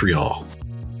in Montreal.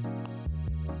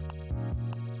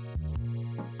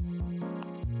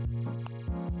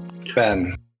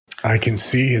 Ben. I can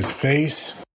see his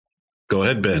face. Go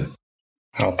ahead, Ben.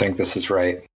 I don't think this is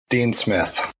right. Dean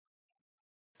Smith.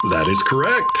 That is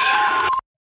correct.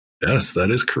 Yes,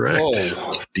 that is correct.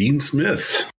 Oh. Dean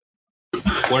Smith.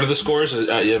 What are the scores?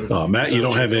 Matt, you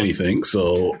don't have anything,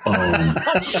 so...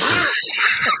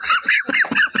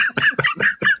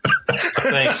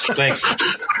 Thanks.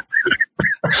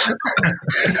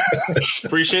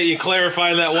 Appreciate you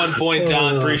clarifying that 1 point,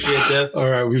 Don. Appreciate that. All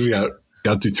right, we've got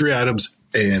through 3 items.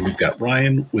 And we've got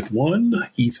Ryan with 1,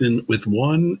 Ethan with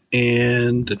 1,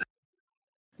 and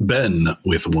Ben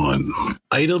with 1.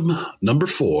 Item number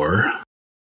 4,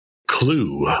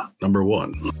 clue number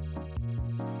 1.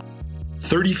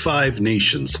 35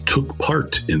 nations took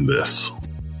part in this.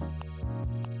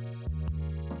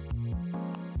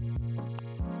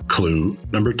 Clue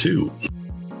number 2.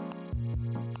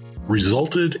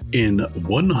 Resulted in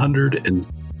 100 and...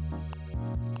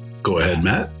 Go ahead,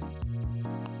 Matt.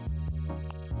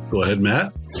 Go ahead,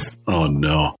 Matt. Oh,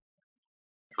 no.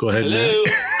 Go ahead, Hello.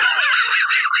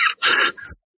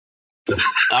 Matt.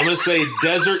 I'm going to say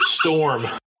Desert Storm.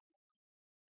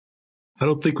 I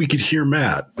don't think we could hear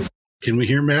Matt. Can we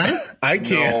hear Matt? I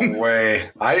can. No way.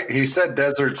 He said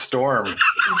Desert Storm.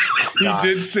 He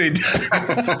did say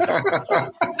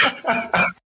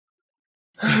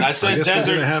I said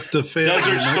Desert. We're have to fail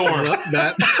Desert Storm.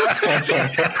 Matt.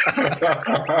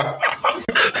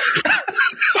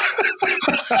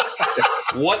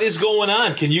 What is going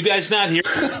on? Can you guys not hear?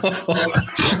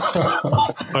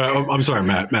 I'm sorry,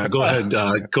 Matt. Matt, go ahead.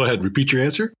 Go ahead. Repeat your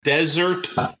answer. Desert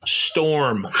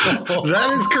Storm.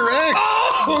 That is correct.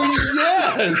 Oh,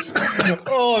 yes.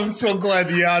 Oh, I'm so glad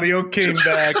the audio came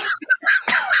back.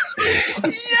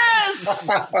 Yes.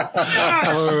 All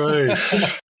right.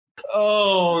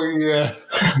 Oh, yeah.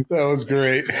 That was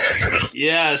great.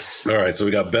 Yes. All right. So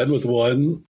we got Ben with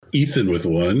 1, Ethan with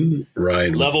 1,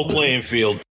 Ryan with Level 1, playing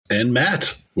field. and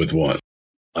Matt with 1.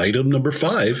 Item number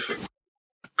 5,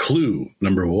 clue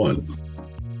number 1.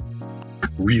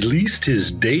 Released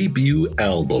his debut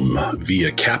album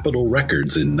via Capitol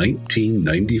Records in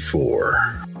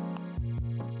 1994.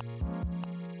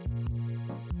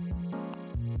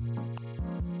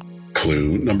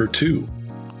 Clue number 2.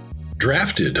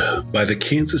 Drafted by the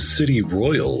Kansas City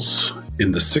Royals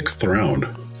in the 6th round.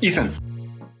 Ethan.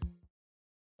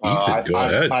 Ethan, go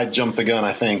ahead. I jumped the gun,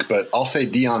 I think, but I'll say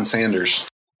Deion Sanders.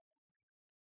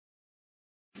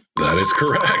 That is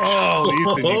correct. Oh,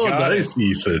 Ethan, you got nice,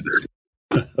 Ethan.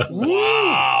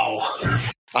 Wow.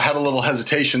 I had a little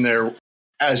hesitation there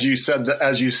as you said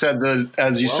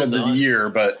the year,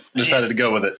 but decided to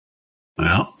go with it.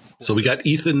 Well, so we got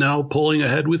Ethan now pulling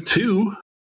ahead with 2.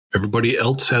 Everybody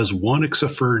else has 1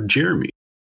 except for Jeremy.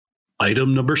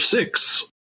 Item number 6.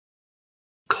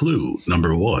 Clue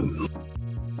number 1.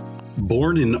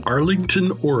 Born in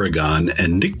Arlington, Oregon,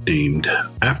 and nicknamed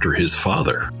after his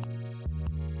father.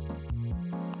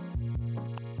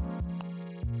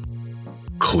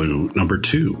 Clue number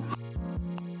 2.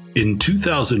 in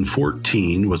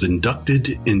 2014 was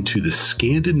inducted into the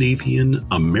Scandinavian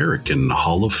American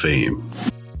Hall of Fame?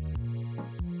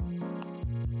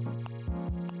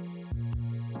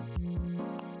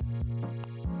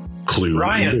 Clue.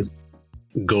 Ryan.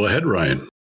 Go ahead, Ryan.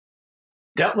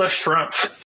 Detlef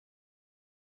Schrempf.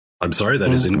 I'm sorry,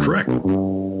 that is incorrect.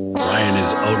 Ryan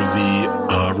is out of the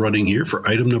running here for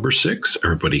item number 6.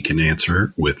 Everybody can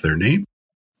answer with their name.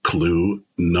 Clue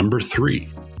number 3.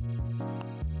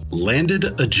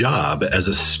 Landed a job as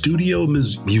a studio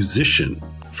musician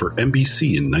for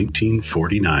NBC in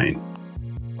 1949.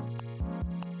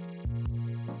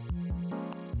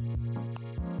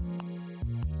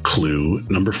 Clue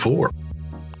number 4.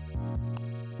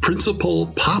 Principal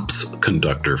pops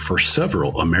conductor for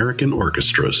several American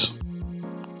orchestras.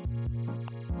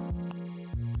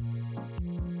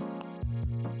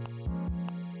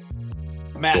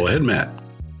 Matt. Go ahead, Matt.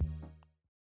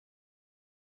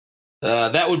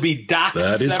 That would be Doc.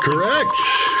 That is correct.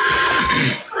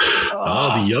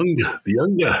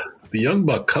 The young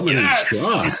buck coming in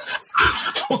strong.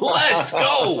 Let's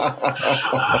go.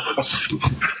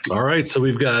 All right, so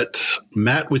we've got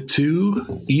Matt with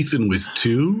 2, Ethan with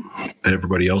 2,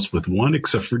 everybody else with 1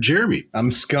 except for Jeremy.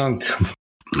 I'm skunked.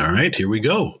 All right, here we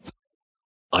go.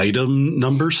 Item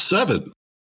number 7.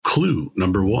 Clue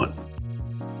number 1.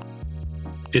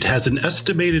 It has an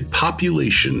estimated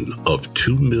population of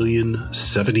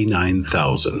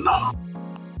 2,079,000.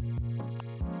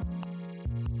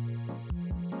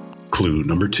 Clue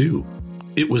number 2.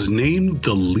 It was named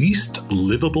the least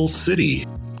livable city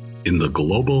in the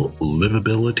global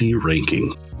livability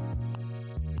ranking.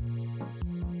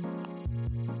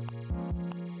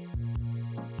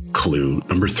 Clue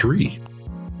number 3.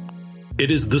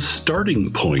 It is the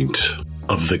starting point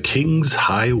of the King's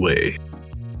Highway.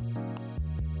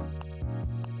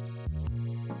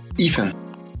 Ethan.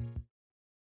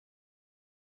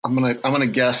 I'm gonna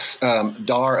guess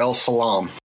Dar el Salaam.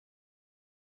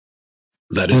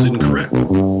 That is incorrect.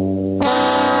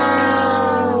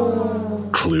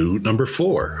 Clue number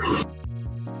 4.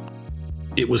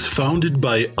 It was founded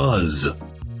by Uz,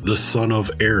 the son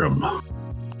of Aram.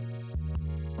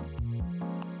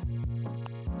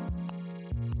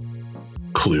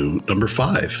 Clue number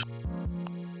 5.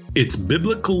 Its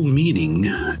biblical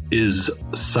meaning is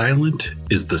silent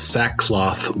is the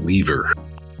sackcloth weaver.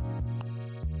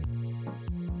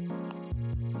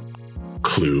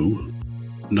 Clue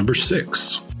number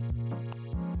 6.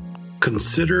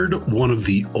 Considered one of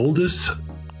the oldest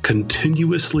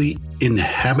continuously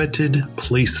inhabited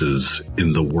places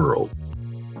in the world.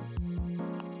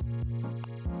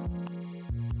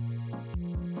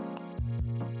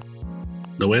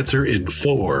 No answer in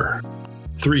 4,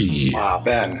 3,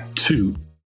 Ben. 2.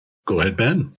 Go ahead,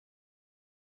 Ben.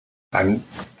 I'm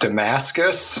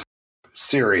Damascus,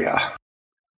 Syria.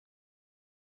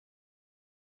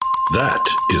 That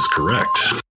is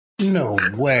correct. No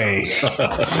way.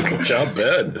 Good job,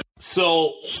 Ben.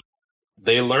 So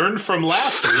they learned from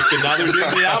last week, and now they're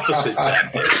doing the opposite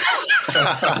tactic.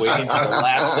 Waiting for the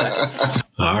last second.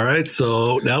 All right,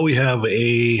 so now we have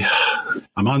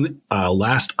I'm on the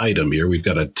last item here. We've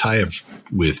got a tie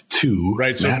with 2.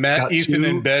 Right, so Matt, Ethan, 2.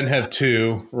 and Ben have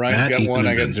 2. Ryan's got Ethan, 1,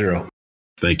 I got Ben. 0.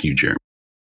 Thank you, Jeremy.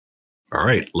 All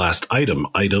right, last item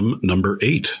number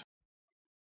 8.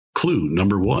 Clue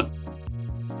number 1.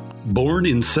 Born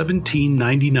in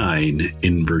 1799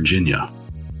 in Virginia.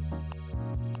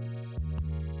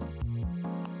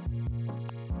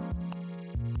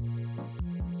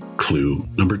 Clue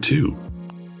number 2.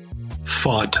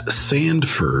 Fought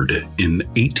Sandford in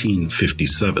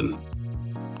 1857.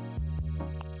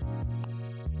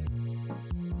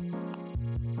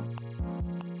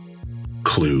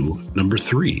 Clue number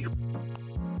 3.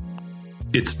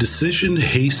 Its decision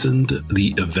hastened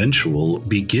the eventual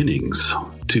beginnings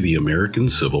to the American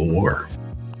Civil War.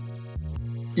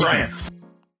 Ryan.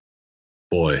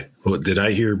 Boy, did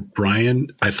I hear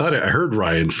Brian? I thought I heard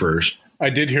Ryan first. I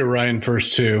did hear Ryan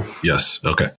first, too. Yes.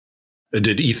 Okay.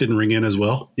 Did Ethan ring in as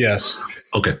well? Yes.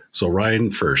 Okay. So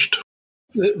Ryan first.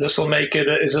 This will make it.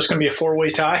 Is this going to be a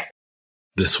 4-way tie?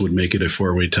 This would make it a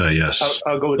 4-way tie. Yes.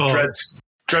 I'll go with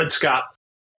Dred Scott.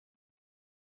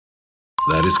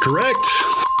 That is correct.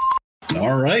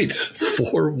 All right.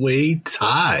 4-way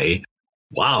tie.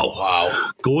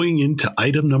 Wow. Going into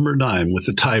item number 9 with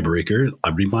the tiebreaker,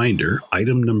 a reminder,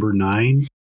 item number 9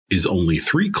 is only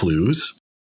 3 clues,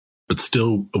 but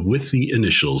still with the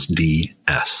initials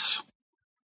DS.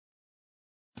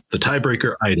 The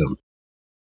tiebreaker item.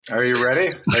 Are you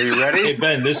ready? Hey,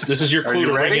 Ben, this is your clue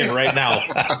to ring in right now.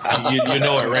 You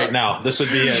know it right now. This would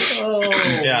be it. Oh,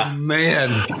 yeah.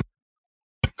 Man.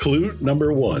 Clue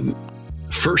number 1.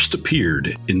 first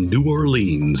appeared in New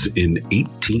Orleans in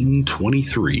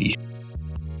 1823?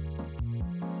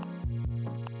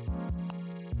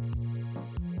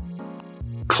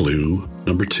 Clue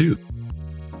number 2.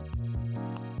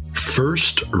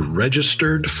 First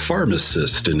registered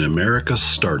pharmacist in America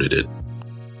started it.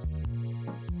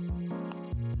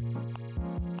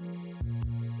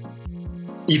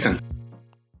 Ethan.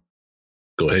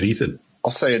 Go ahead, Ethan.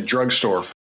 I'll say a drugstore.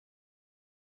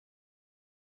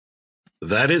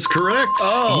 That is correct.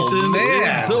 Oh, Ethan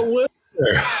man. is the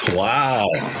winner. Wow.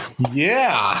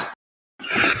 Yeah.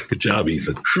 Good job,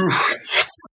 Ethan.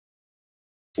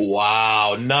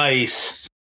 Wow, nice.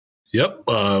 Yep.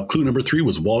 Clue number 3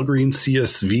 was Walgreens,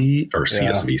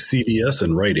 CVS,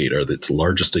 and Rite Aid are its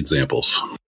largest examples.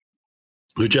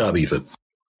 Good job, Ethan.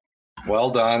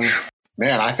 Well done.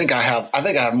 Man, I think I have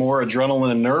more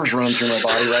adrenaline and nerves running through my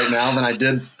body right now than I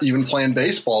did even playing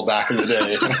baseball back in the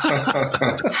day.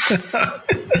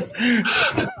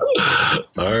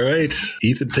 All right.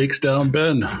 Ethan takes down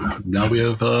Ben. Now we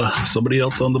have somebody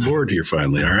else on the board here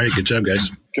finally. All right. Good job, guys.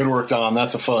 Good work, Don.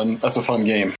 That's a fun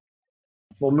game.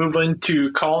 We'll move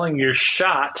into calling your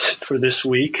shot for this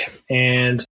week.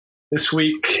 And this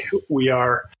week we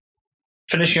are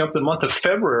finishing up the month of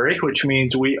February, which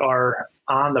means we are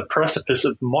on the precipice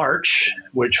of March,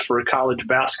 which for college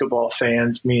basketball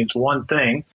fans means one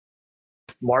thing: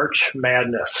 March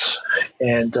Madness.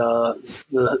 And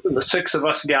the 6 of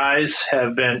us guys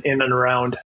have been in and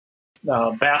around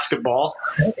basketball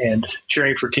and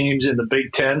cheering for teams in the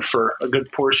Big Ten for a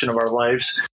good portion of our lives.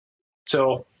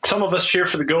 So some of us cheer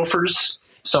for the Gophers,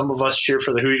 some of us cheer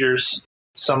for the Hoosiers,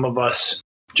 some of us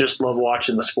just love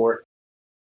watching the sport.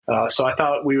 So I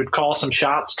thought we would call some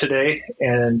shots today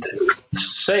and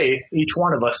say, each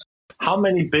one of us, how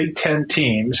many Big Ten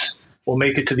teams will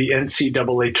make it to the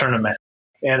NCAA tournament.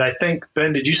 And I think,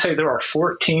 Ben, did you say there are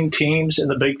 14 teams in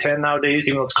the Big Ten nowadays?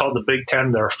 Even though it's called the Big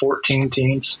Ten, there are 14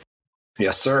 teams.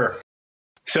 Yes, sir.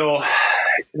 So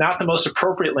not the most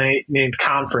appropriately named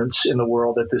conference in the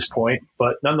world at this point,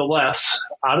 but nonetheless,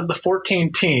 out of the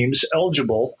 14 teams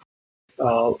eligible,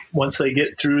 once they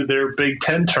get through their Big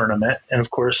Ten tournament, and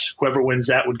of course, whoever wins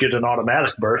that would get an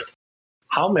automatic berth,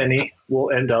 how many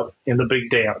will end up in the Big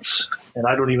Dance? And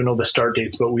I don't even know the start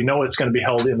dates, but we know it's going to be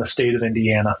held in the state of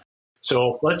Indiana.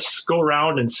 So let's go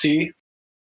around and see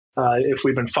if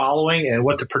we've been following and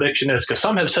what the prediction is, because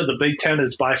some have said the Big Ten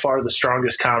is by far the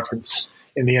strongest conference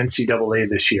in the NCAA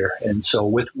this year. And so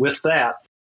with that,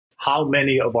 how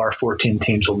many of our 14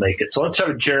 teams will make it? So let's start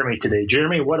with Jeremy today.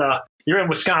 Jeremy, you're in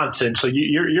Wisconsin, so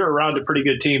you're around a pretty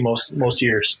good team most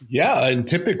years. Yeah, and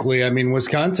typically, I mean,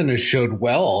 Wisconsin has showed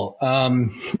well.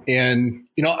 And,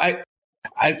 you know,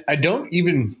 I don't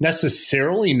even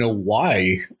necessarily know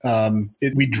why.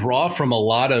 We draw from a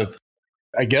lot of,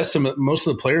 I guess most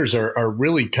of the players are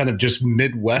really kind of just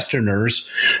Midwesterners.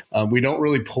 We don't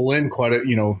really pull in quite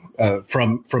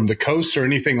from the coast or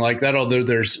anything like that, although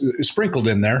there's sprinkled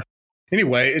in there.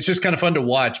 Anyway, it's just kind of fun to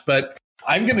watch. But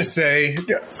I'm going to say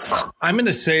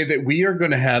that we are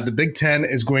going to have, the Big Ten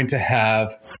is going to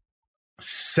have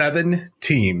 7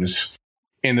 teams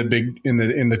in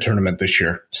the tournament this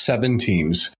year. 7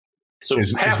 teams. So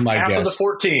is my half guess. Of the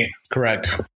 14.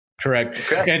 Correct.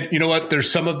 Okay. And you know what? There's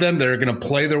some of them that are going to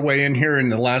play their way in here in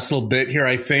the last little bit here.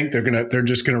 I think they're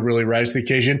just going to really rise to the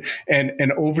occasion.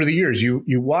 And over the years, you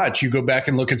go back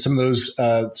and look at some of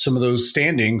those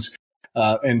standings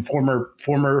and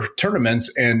former tournaments,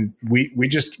 and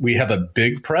we have a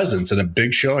big presence and a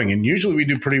big showing. And usually we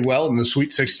do pretty well in the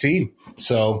Sweet 16.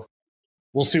 So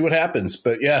we'll see what happens.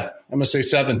 But yeah, I'm going to say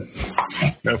 7.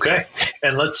 Okay.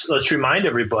 And let's remind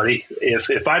everybody,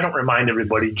 if I don't remind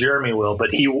everybody, Jeremy will, but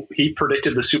he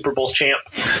predicted the Super Bowl champ.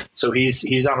 So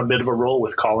he's on a bit of a roll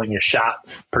with calling your shot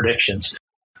predictions.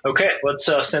 Okay, let's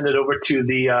send it over to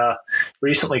the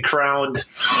recently crowned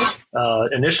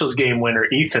initials game winner,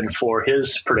 Ethan, for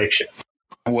his prediction.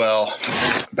 Well,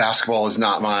 basketball is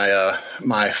not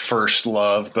my first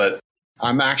love, but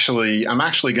I'm actually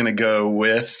going to go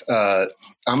with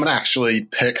I'm going to actually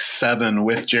pick 7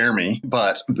 with Jeremy.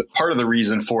 But part of the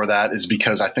reason for that is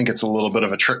because I think it's a little bit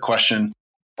of a trick question.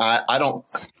 I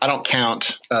don't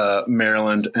count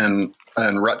Maryland and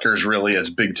Rutgers really as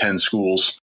Big Ten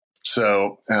schools.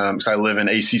 So, because I live in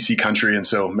ACC country, and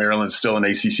so Maryland's still an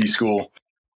ACC school.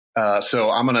 So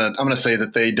I'm gonna say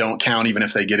that they don't count even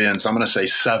if they get in. So I'm gonna say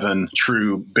 7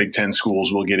 true Big Ten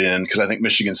schools will get in, because I think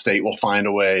Michigan State will find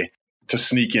a way to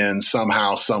sneak in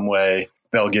somehow, some way.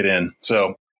 They'll get in.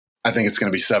 So I think it's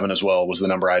going to be 7 as well, was the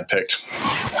number I'd picked.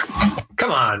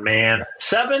 Come on, man.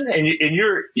 7, and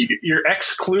you're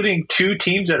excluding 2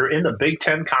 teams that are in the Big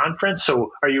Ten Conference.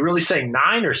 So are you really saying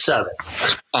 9 or 7?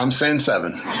 I'm saying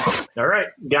 7. All right,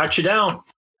 got you down.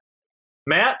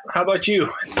 Matt, how about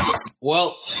you?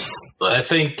 Well, I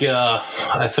think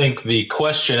the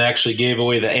question actually gave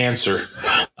away the answer.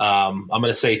 I'm going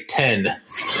to say 10.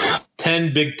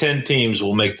 10 Big Ten teams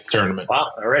will make the tournament.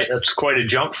 Wow. All right. That's quite a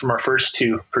jump from our first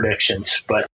 2 predictions,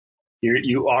 but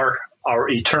you are our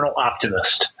eternal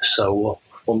optimist. So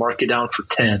we'll mark you down for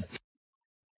 10.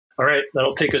 All right.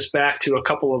 That'll take us back to a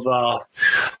couple of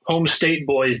home state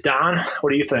boys. Don, what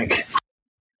do you think?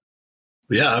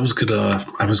 Yeah, I was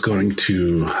going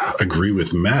to agree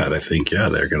with Matt. I think,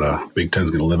 Big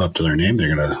Ten's gonna live up to their name.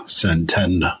 They're gonna send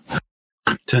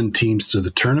 10 teams to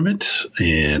the tournament,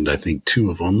 and I think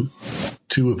two of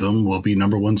them will be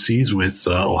number 1 seeds, with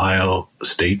Ohio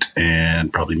State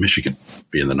and probably Michigan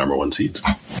being the number 1 seeds.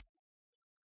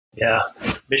 Yeah,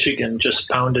 Michigan just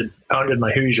pounded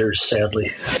my Hoosiers,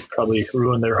 sadly. Probably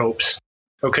ruined their hopes.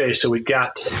 Okay, so we've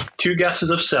got 2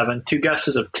 guesses of 7, 2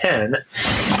 guesses of 10,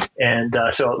 and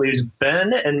so it leaves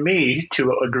Ben and me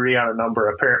to agree on a number,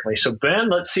 apparently. So, Ben,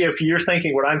 let's see if you're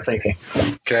thinking what I'm thinking.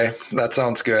 Okay, that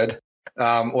sounds good.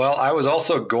 Well, I was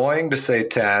also going to say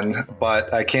 10,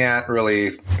 but I can't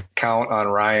really count on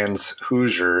Ryan's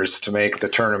Hoosiers to make the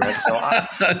tournament, so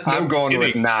I'm going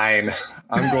with 9.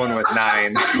 I'm going with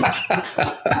 9.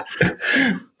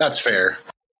 That's fair.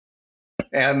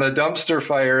 And the dumpster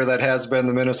fire that has been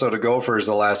the Minnesota Gophers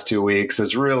the last 2 weeks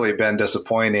has really been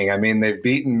disappointing. I mean, they've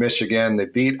beaten Michigan, they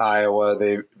beat Iowa,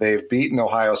 they've beaten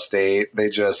Ohio State.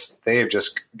 They've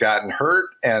just gotten hurt,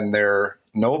 and they're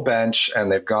no bench, and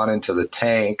they've gone into the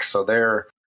tank. So they're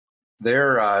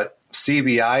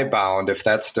CBI bound, if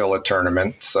that's still a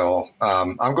tournament. So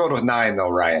I'm going with 9 though,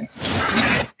 Ryan.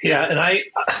 Yeah, and I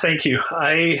thank you.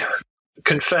 I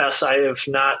confess I have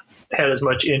not had as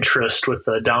much interest with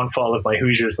the downfall of my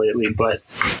Hoosiers lately, but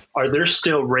are there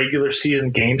still regular season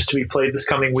games to be played this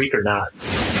coming week or not?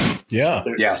 Yeah.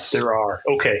 Yes. There are.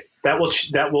 Okay. That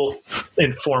will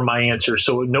inform my answer.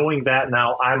 So knowing that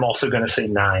now, I'm also going to say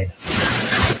 9.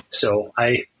 So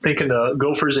I think the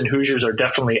Gophers and Hoosiers are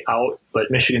definitely out,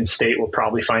 but Michigan State will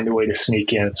probably find a way to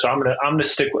sneak in. So I'm gonna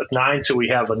stick with 9. So we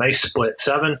have a nice split.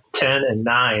 7, 10, and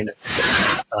 9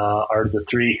 are the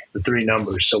three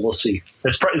numbers. So we'll see.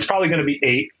 It's probably going to be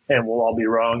 8, and we'll all be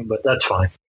wrong, but that's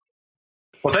fine.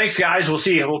 Well, thanks, guys. We'll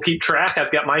see. We'll keep track.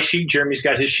 I've got my sheet. Jeremy's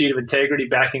got his sheet of integrity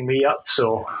backing me up.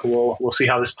 So we'll see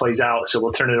how this plays out. So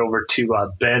we'll turn it over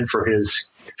to Ben for his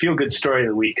feel-good story of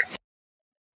the week.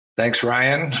 Thanks,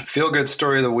 Ryan. Feel-good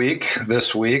story of the week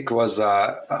this week was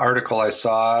an article I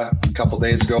saw a couple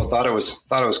days ago. Thought it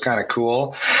was kind of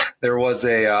cool. There was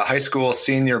a high school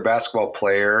senior basketball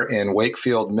player in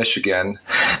Wakefield, Michigan.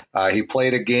 He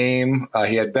played a game.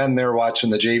 He had been there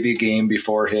watching the JV game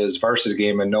before his varsity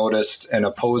game and noticed an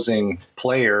opposing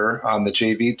player on the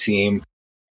JV team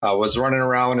was running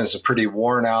around in some pretty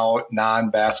worn-out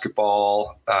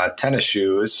non-basketball tennis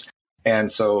shoes.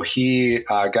 And so he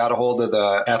got a hold of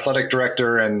the athletic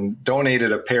director and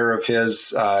donated a pair of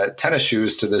his tennis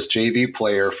shoes to this JV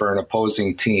player for an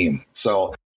opposing team.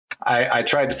 So I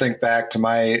tried to think back to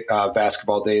my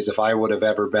basketball days if I would have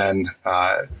ever been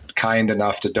kind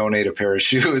enough to donate a pair of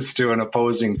shoes to an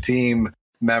opposing team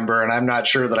member, and I'm not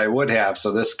sure that I would have.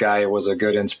 So this guy was a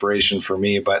good inspiration for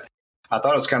me, but I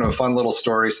thought it was kind of a fun little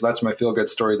story. So that's my feel-good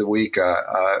story of the week.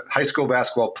 A high school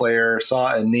basketball player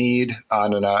saw a need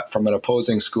from an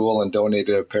opposing school and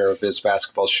donated a pair of his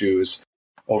basketball shoes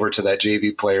over to that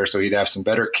JV player so he'd have some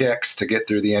better kicks to get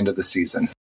through the end of the season.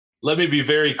 Let me be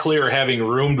very clear, having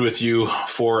roomed with you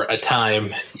for a time,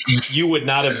 you would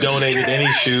not have donated any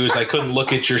shoes. I couldn't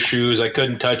look at your shoes. I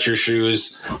couldn't touch your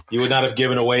shoes. You would not have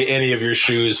given away any of your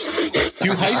shoes.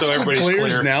 Do high school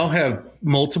players now have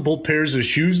multiple pairs of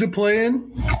shoes to play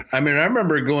in? I mean, I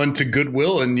remember going to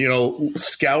Goodwill and,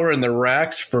 scouring the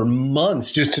racks for months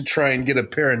just to try and get a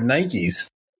pair of Nikes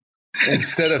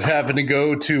instead of having to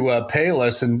go to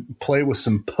Payless and play with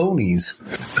some ponies.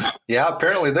 Yeah,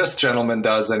 apparently this gentleman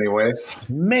does anyway.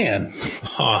 Man.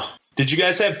 Huh. Did you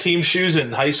guys have team shoes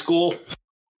in high school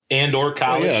and or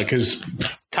college? Oh, yeah, because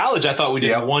college I thought we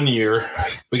did 1 year.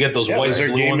 We got those white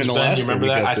and blue ones, Ben. Do you remember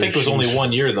that? I think it was only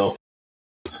 1 year, though.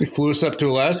 We flew us up to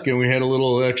Alaska and we had a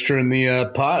little extra in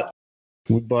the pot.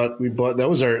 We bought that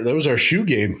was our shoe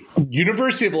game.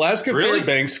 University of Alaska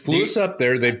Fairbanks flew us up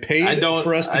there. They paid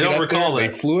for us to get up there. They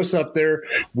flew us up there.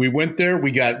 We went there.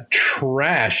 We got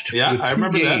trashed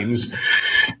with 2 games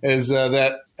as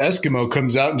that Eskimo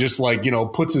comes out and just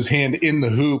puts his hand in the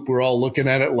hoop. We're all looking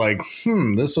at it like,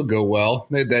 this will go well.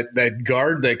 That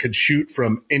guard that could shoot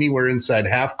from anywhere inside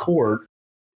half court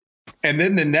And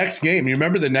then the next game, you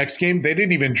remember the next game? They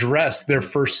didn't even dress their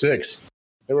first 6.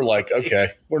 They were like, okay,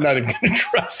 we're not even going to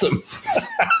dress them.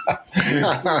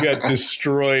 We got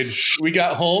destroyed. We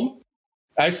got home.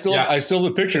 I still have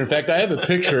a picture. In fact, I have a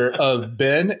picture of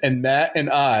Ben and Matt and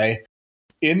I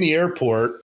in the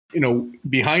airport. You know,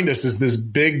 behind us is this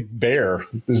big bear,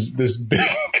 this big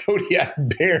Kodiak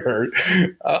bear.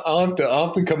 I'll have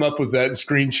to come up with that and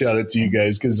screenshot it to you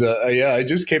guys because I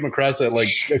just came across that like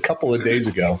a couple of days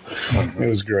ago. It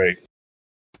was great.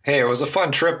 Hey, it was a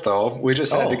fun trip though. We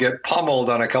just had to get pummeled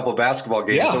on a couple basketball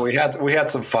games, so we had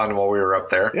some fun while we were up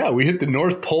there. Yeah, we hit the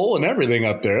North Pole and everything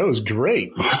up there. It was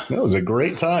great. That was a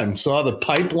great time. Saw the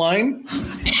pipeline.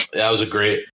 That was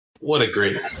what a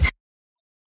great.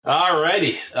 All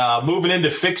righty. Moving into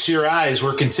Fix Your Eyes,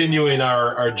 we're continuing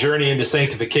our journey into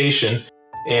sanctification.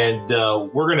 And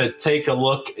we're going to take a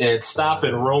look and stop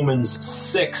in Romans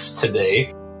 6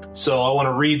 today. So I want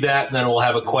to read that, and then we'll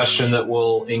have a question that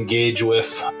we'll engage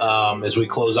with as we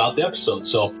close out the episode.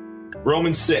 So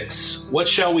Romans 6, what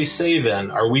shall we say then?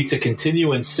 Are we to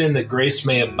continue in sin that grace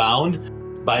may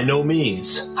abound? By no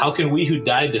means. How can we who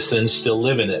died to sin still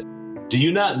live in it? Do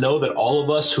you not know that all of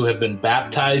us who have been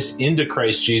baptized into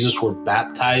Christ Jesus were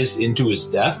baptized into his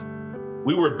death?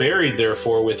 We were buried,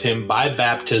 therefore, with him by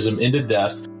baptism into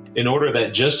death, in order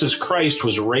that just as Christ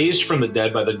was raised from the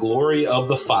dead by the glory of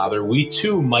the Father, we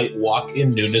too might walk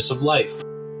in newness of life.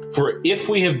 For if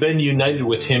we have been united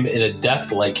with him in a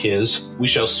death like his, we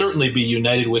shall certainly be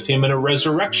united with him in a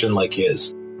resurrection like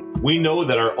his. We know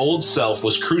that our old self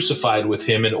was crucified with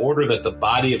him in order that the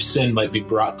body of sin might be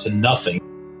brought to nothing,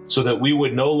 so that we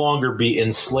would no longer be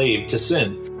enslaved to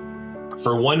sin.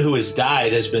 For one who has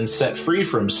died has been set free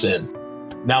from sin.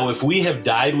 Now, if we have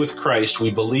died with Christ,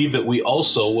 we believe that we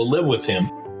also will live with him.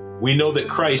 We know that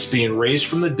Christ, being raised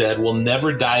from the dead, will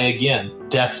never die again.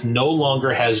 Death no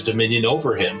longer has dominion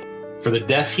over him. For the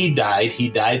death he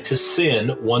died to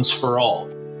sin once for all.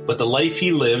 But the life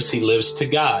he lives to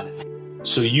God.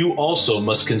 So you also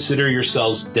must consider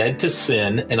yourselves dead to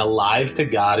sin and alive to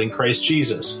God in Christ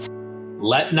Jesus.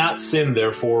 Let not sin,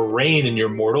 therefore, reign in your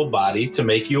mortal body to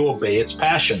make you obey its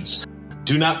passions.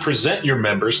 Do not present your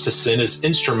members to sin as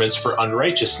instruments for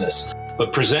unrighteousness,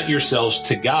 but present yourselves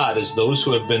to God as those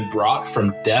who have been brought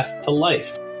from death to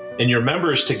life, and your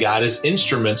members to God as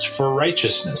instruments for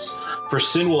righteousness. For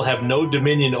sin will have no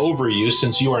dominion over you,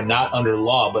 since you are not under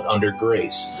law, but under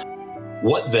grace.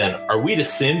 What then? Are we to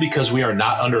sin because we are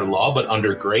not under law, but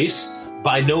under grace?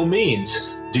 By no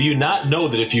means. Do you not know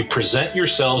that if you present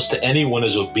yourselves to anyone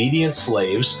as obedient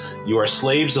slaves, you are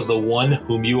slaves of the one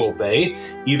whom you obey,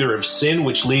 either of sin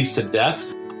which leads to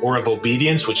death, or of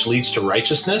obedience which leads to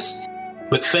righteousness?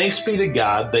 But thanks be to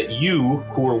God that you,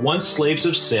 who were once slaves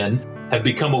of sin, have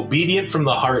become obedient from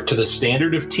the heart to the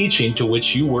standard of teaching to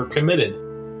which you were committed,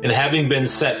 and having been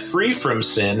set free from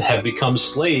sin, have become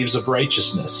slaves of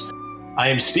righteousness. I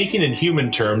am speaking in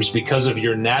human terms because of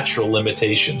your natural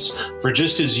limitations. For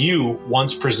just as you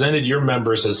once presented your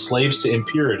members as slaves to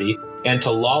impurity and to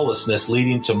lawlessness,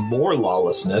 leading to more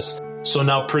lawlessness, so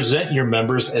now present your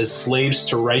members as slaves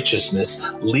to righteousness,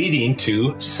 leading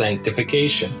to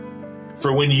sanctification.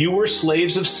 For when you were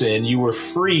slaves of sin, you were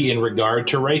free in regard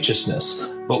to righteousness.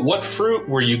 But what fruit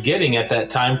were you getting at that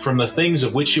time from the things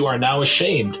of which you are now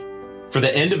ashamed? For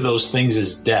the end of those things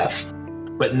is death.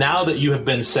 But now that you have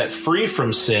been set free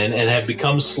from sin and have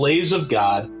become slaves of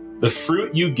God, the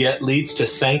fruit you get leads to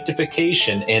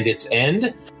sanctification, and its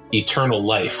end, eternal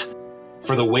life.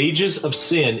 For the wages of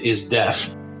sin is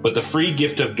death, but the free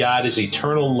gift of God is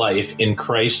eternal life in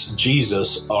Christ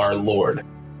Jesus our Lord.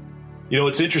 You know,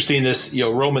 it's interesting, this,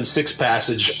 Romans 6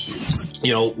 passage,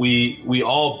 we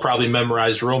all probably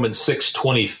memorized Romans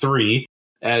 6:23.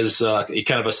 As a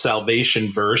kind of a salvation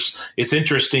verse. It's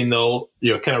interesting, though,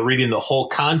 kind of reading the whole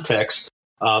context,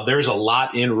 there's a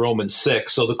lot in Romans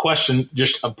 6. So the question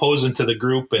just I'm posing to the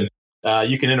group, and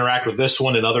you can interact with this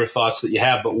one and other thoughts that you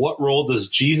have, but what role does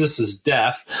Jesus'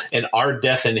 death and our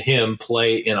death in him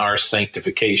play in our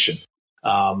sanctification?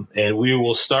 And we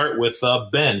will start with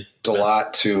Ben. There's a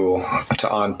lot to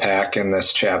unpack in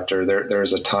this chapter.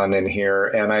 There's a ton in here.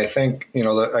 And I think,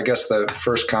 I guess the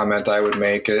first comment I would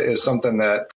make is something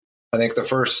that I think the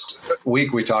first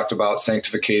week we talked about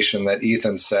sanctification that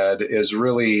Ethan said is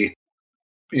really,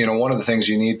 one of the things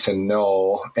you need to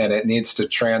know, and it needs to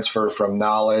transfer from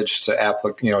knowledge to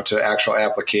to actual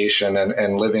application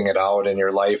and living it out in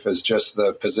your life, is just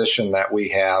the position that we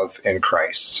have in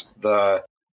Christ.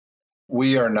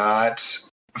 We are not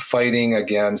fighting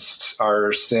against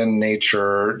our sin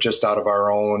nature just out of our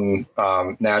own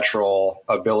natural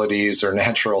abilities or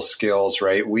natural skills,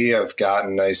 right? We have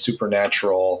gotten a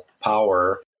supernatural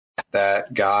power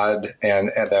that God and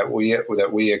that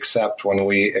we accept when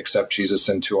we accept Jesus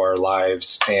into our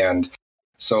lives. And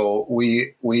so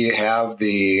we have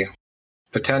the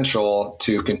potential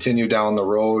to continue down the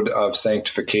road of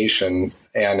sanctification.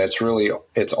 And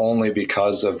it's only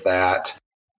because of that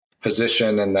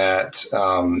position and that,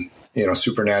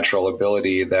 supernatural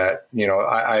ability that,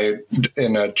 I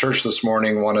in a church this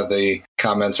morning, one of the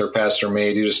comments our pastor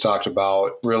made, he just talked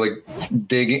about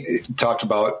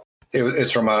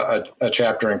it's from a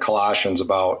chapter in Colossians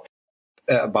about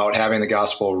having the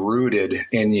gospel rooted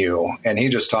in you. And he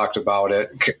just talked about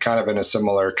it kind of in a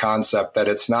similar concept, that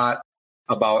it's not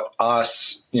about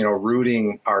us,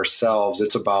 rooting ourselves.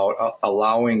 It's about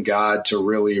allowing God to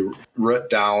really root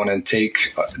down and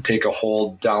take a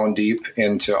hold down deep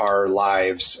into our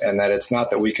lives. And that it's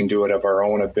not that we can do it of our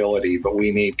own ability, but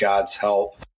we need God's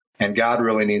help. And God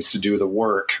really needs to do the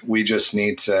work. We just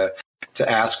need to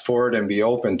ask for it and be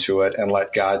open to it and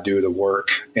let God do the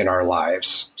work in our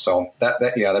lives. So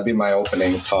that'd be my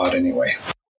opening thought anyway.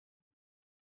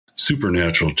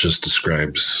 Supernatural just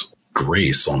describes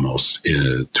grace almost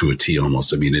to a T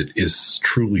almost. I mean, it is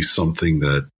truly something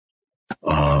that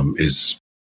is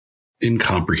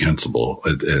incomprehensible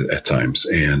at times.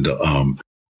 And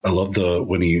I love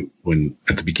when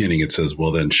at the beginning it says,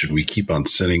 well, then should we keep on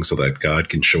sinning so that God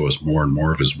can show us more and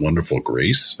more of his wonderful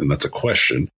grace? And that's a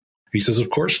question. He says, of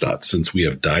course not. Since we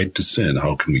have died to sin,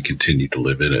 how can we continue to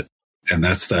live in it? And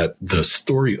that's the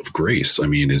story of grace. I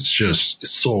mean, it's just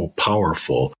so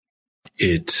powerful.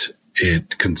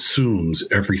 It consumes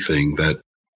everything that,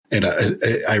 and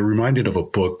I reminded of a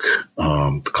book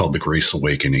called The Grace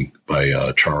Awakening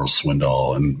by Charles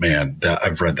Swindoll. And man,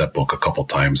 I've read that book a couple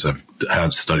times.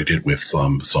 I've studied it with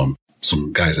some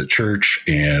guys at church,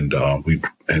 and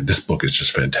this book is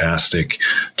just fantastic.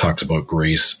 Talks about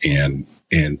grace and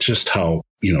just how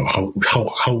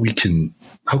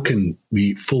can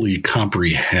we fully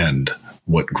comprehend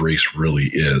what grace really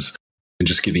is, and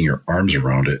just getting your arms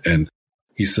around it. And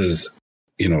he says,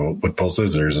 what Paul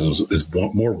says there is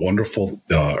more wonderful,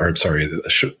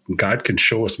 God can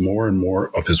show us more and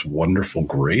more of his wonderful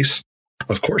grace.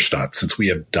 Of course not, since we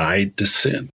have died to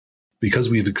sin. Because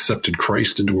we have accepted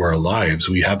Christ into our lives,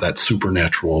 we have that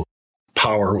supernatural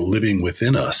power living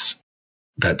within us.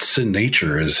 That sin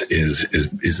nature is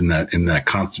in that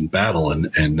constant battle,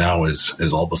 and now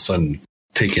is all of a sudden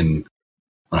taken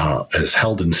as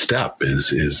held in step,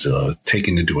 is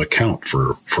taken into account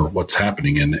for what's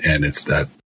happening, and it's that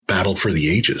battle for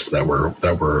the ages that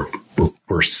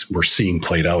we're seeing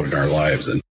played out in our lives.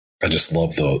 And I just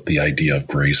love the idea of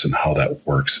grace and how that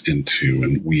works into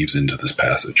and weaves into this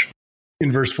passage.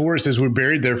 In verse 4, it says, we're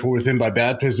buried therefore with him by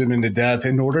baptism into death,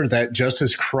 in order that just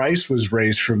as Christ was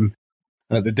raised from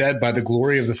the dead by the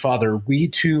glory of the Father, we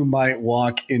too might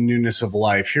walk in newness of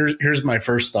life. Here's my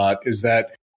first thought, is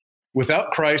that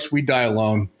without Christ, we die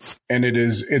alone. And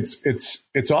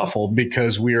it's awful,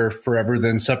 because we are forever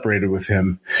then separated with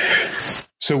him.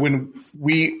 So when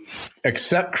we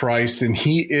accept Christ and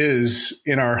he is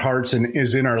in our hearts and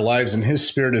is in our lives, and his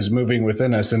spirit is moving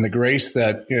within us, and the grace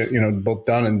that, both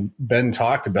Don and Ben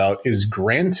talked about is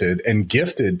granted and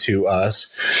gifted to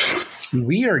us,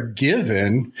 we are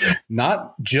given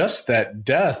not just that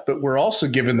death, but we're also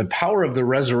given the power of the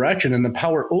resurrection and the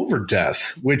power over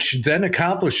death, which then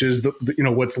accomplishes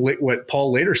what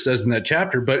Paul later says in that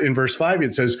chapter. But in verse 5,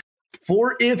 it says,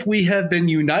 for if we have been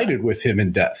united with him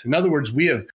in death. In other words, we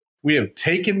have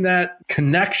taken that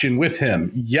connection with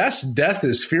him. Yes, death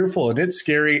is fearful and it's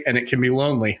scary and it can be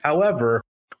lonely. However,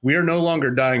 we are no longer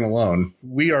dying alone.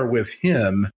 We are with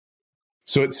him.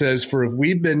 So it says, for if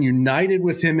we've been united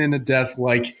with him in a death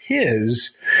like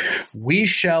his, we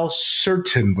shall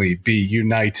certainly be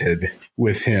united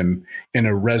with him in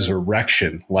a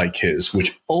resurrection like his,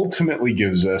 which ultimately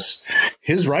gives us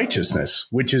his righteousness,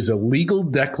 which is a legal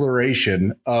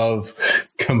declaration of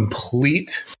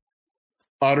complete,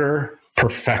 utter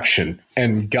perfection.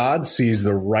 And God sees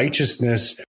the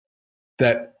righteousness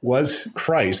that was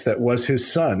Christ, that was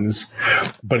his son's,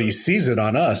 but he sees it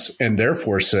on us and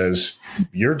therefore says,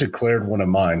 you're declared one of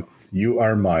mine. You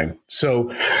are mine.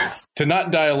 So to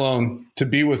not die alone, to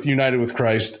be united with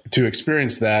Christ, to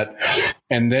experience that,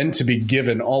 and then to be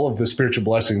given all of the spiritual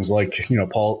blessings, like,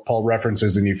 Paul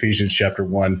references in Ephesians chapter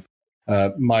 1.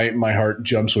 My heart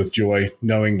jumps with joy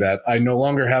knowing that I no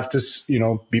longer have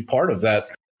to, be part of that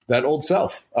old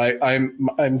self.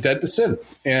 I'm dead to sin,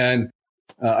 and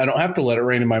I don't have to let it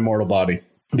reign in my mortal body,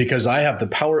 because I have the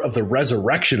power of the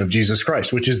resurrection of Jesus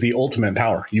Christ, which is the ultimate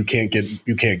power. You can't get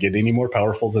any more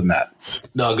powerful than that.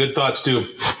 No, good thoughts too.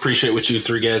 Appreciate what you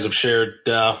three guys have shared.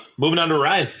 Moving on to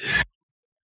Ryan.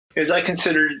 As I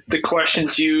considered the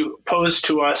questions you posed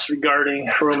to us regarding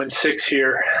Romans 6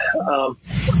 here, I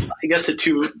guess the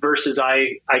two verses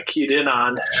I keyed in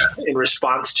on in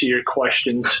response to your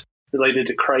questions related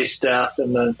to Christ's death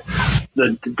and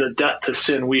the death to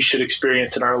sin we should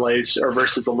experience in our lives are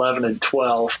verses 11 and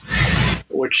 12,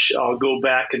 which I'll go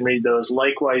back and read those.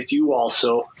 Likewise, you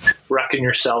also reckon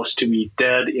yourselves to be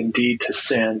dead indeed to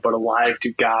sin, but alive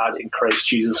to God in Christ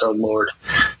Jesus our Lord.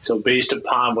 So based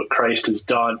upon what Christ has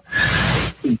done,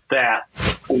 that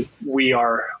we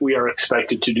are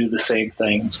expected to do the same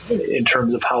thing in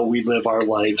terms of how we live our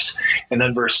lives. And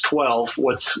then verse 12,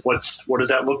 what does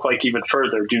that look like even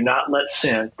further?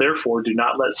 Therefore do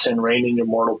not let sin reign in your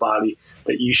mortal body,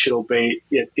 that you should obey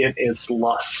it in its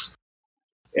lusts.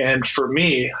 And for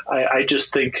me, I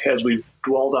just think as we've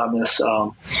dwelled on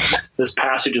this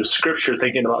passage of Scripture,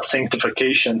 thinking about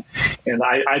sanctification, and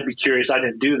I'd be curious, I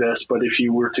didn't do this, but if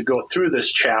you were to go through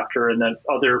this chapter and then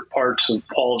other parts of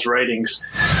Paul's writings,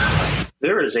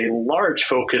 there is a large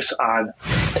focus on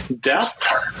death,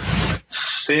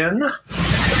 sin,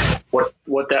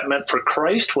 what that meant for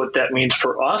Christ, what that means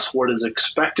for us, what is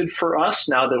expected for us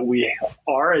now that we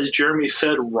are, as Jeremy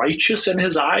said, righteous in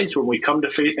his eyes when we come to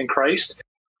faith in Christ.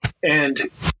 And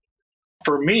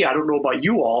for me, I don't know about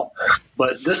you all,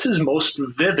 but this is most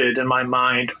vivid in my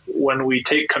mind when we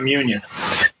take communion.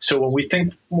 So when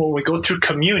we go through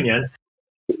communion,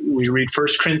 we read 1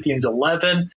 Corinthians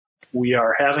 11. We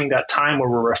are having that time where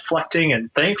we're reflecting,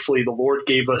 and thankfully the Lord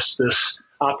gave us this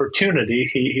opportunity.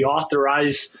 He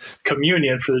authorized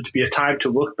communion for there to be a time to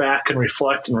look back and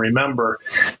reflect and remember.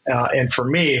 And for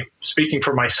me, speaking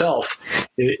for myself,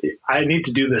 I need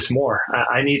to do this more.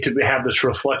 I need to have this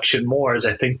reflection more as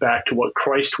I think back to what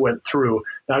Christ went through,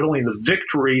 not only the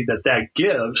victory that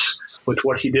gives with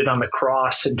what he did on the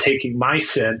cross and taking my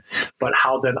sin, but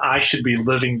how then I should be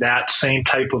living that same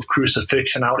type of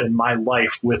crucifixion out in my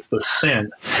life with the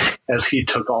sin as he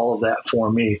took all of that for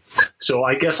me. So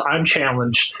I guess I'm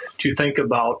challenged to think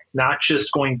about not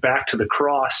just going back to the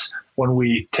cross when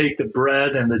we take the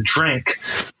bread and the drink,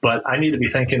 but I need to be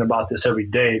thinking about this every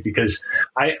day, because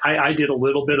I did a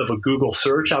little bit of a Google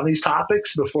search on these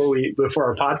topics before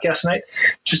our podcast tonight.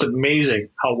 Just amazing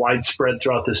how widespread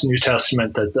throughout this New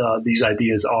Testament that these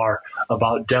ideas are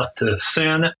about death to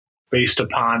sin based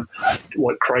upon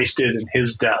what Christ did in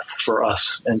his death for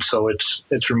us. And so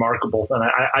it's remarkable. And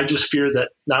I just fear that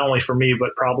not only for me,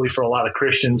 but probably for a lot of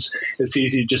Christians, it's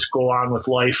easy to just go on with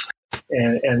life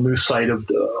and lose sight of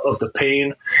the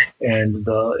pain and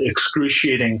the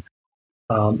excruciating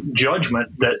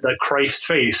judgment that Christ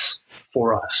faced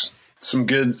for us. Some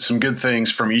good things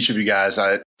from each of you guys.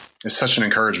 It's such an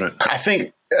encouragement. I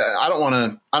think I don't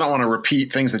want to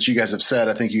repeat things that you guys have said.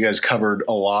 I think you guys covered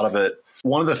a lot of it.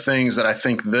 One of the things that I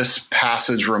think this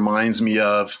passage reminds me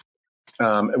of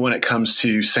when it comes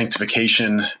to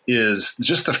sanctification is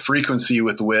just the frequency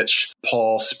with which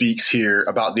Paul speaks here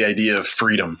about the idea of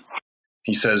freedom.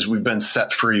 He says, we've been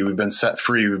set free, we've been set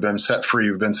free, we've been set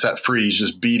free, we've been set free. He's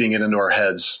just beating it into our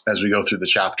heads as we go through the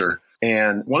chapter.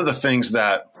 And one of the things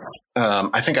that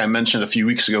I think I mentioned a few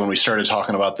weeks ago when we started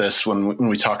talking about this, when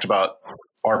we talked about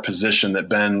our position that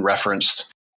Ben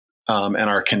referenced and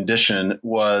our condition,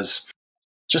 was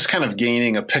just kind of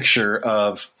gaining a picture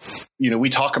of, we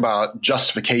talk about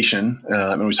justification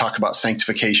and we talk about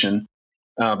sanctification.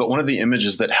 But one of the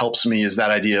images that helps me is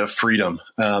that idea of freedom.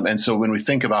 And so when I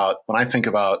think about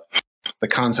the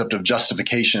concept of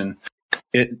justification,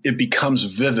 it becomes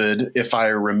vivid if I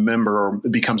remember, or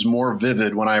it becomes more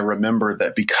vivid when I remember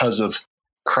that because of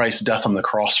Christ's death on the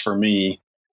cross for me,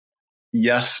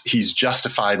 yes, he's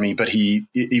justified me, but he,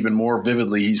 even more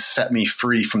vividly, he's set me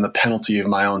free from the penalty of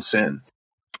my own sin,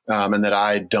 and that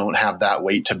I don't have that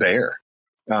weight to bear.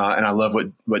 And I love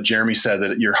what Jeremy said,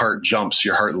 that your heart jumps,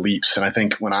 your heart leaps. And I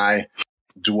think when I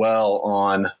dwell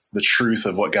on the truth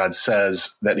of what God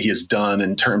says that he has done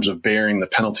in terms of bearing the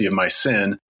penalty of my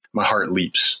sin, my heart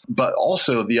leaps. But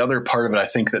also the other part of it I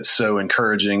think that's so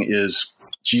encouraging is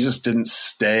Jesus didn't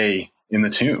stay in the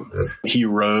tomb. He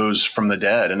rose from the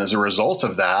dead. And as a result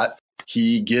of that,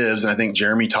 he gives, and I think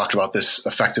Jeremy talked about this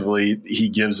effectively, he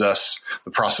gives us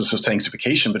the process of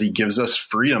sanctification, but he gives us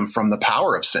freedom from the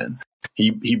power of sin.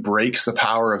 He breaks the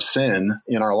power of sin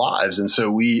in our lives. And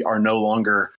so we are no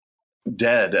longer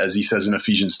dead, as he says in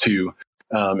Ephesians 2,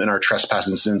 in our trespasses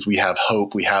and sins. We have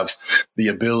hope. We have the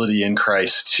ability in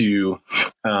Christ to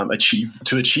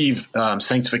achieve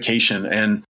sanctification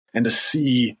and to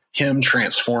see him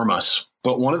transform us.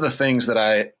 But one of the things that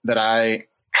I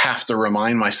have to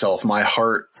remind myself, my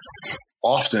heart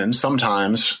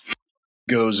sometimes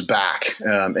goes back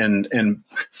and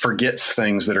forgets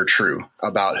things that are true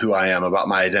about who I am, about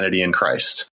my identity in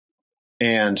Christ.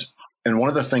 And one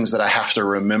of the things that I have to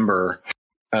remember,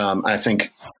 I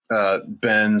think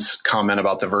Ben's comment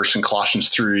about the verse in Colossians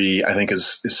 3, I think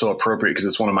is so appropriate because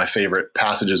it's one of my favorite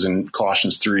passages in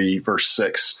Colossians 3, verse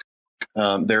 6.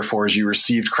 Therefore, as you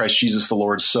received Christ Jesus the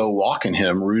Lord, so walk in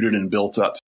him, rooted and built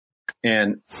up.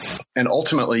 And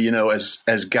ultimately,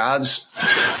 as God's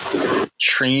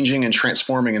changing and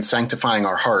transforming and sanctifying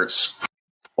our hearts,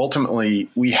 ultimately,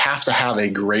 we have to have a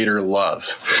greater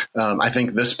love. I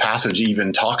think this passage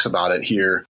even talks about it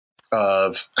here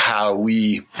of how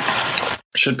we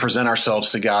should present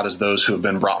ourselves to God as those who have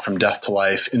been brought from death to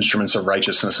life, instruments of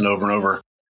righteousness, and over.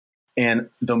 And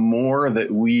the more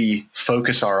that we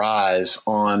focus our eyes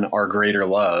on our greater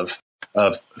love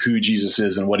of who Jesus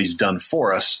is and what he's done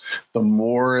for us, the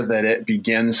more that it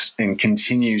begins and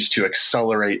continues to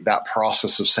accelerate that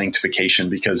process of sanctification.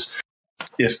 Because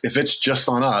if it's just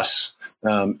on us,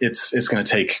 it's going to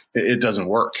take, it doesn't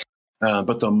work.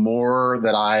 But the more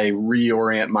that I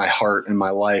reorient my heart and my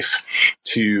life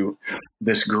to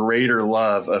this greater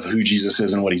love of who Jesus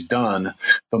is and what he's done,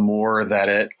 the more that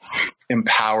it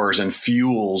empowers and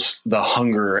fuels the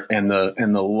hunger and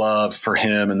the love for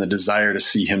him and the desire to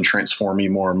see him transform me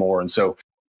more and more. And so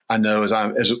I know as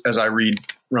I read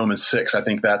Romans 6, I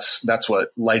think that's what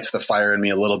lights the fire in me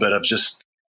a little bit, of just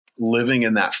living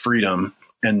in that freedom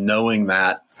and knowing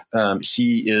that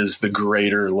he is the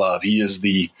greater love. He is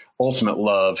the ultimate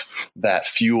love that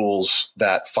fuels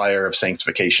that fire of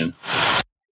sanctification.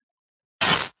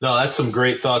 No, that's some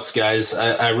great thoughts, guys.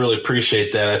 I really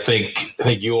appreciate that. I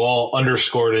think you all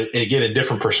underscored it, and again, a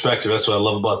different perspective. That's what I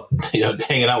love about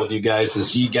hanging out with you guys,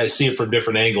 is you guys see it from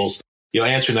different angles.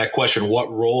 Answering that question,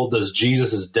 what role does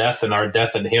Jesus' death and our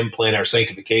death in him play in our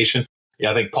sanctification?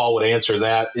 I think Paul would answer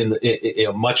that in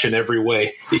much in every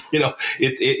way.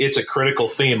 It's a critical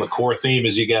theme, a core theme,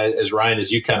 as Ryan,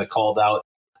 as you kind of called out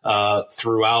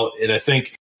throughout. And I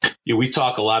think we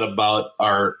talk a lot about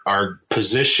our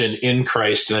position in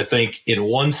Christ. And I think in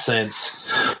one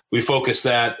sense, we focus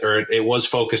that, or it was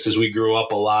focused as we grew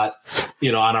up a lot,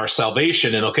 on our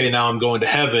salvation. And okay, now I'm going to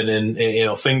heaven, and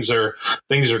things are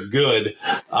good.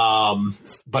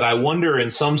 But I wonder, in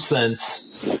some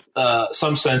sense,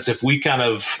 if we kind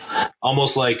of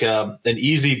almost like an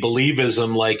easy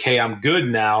believism, like, hey, I'm good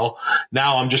now.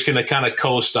 Now I'm just going to kind of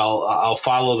coast. I'll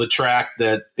follow the track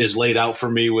that is laid out for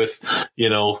me with,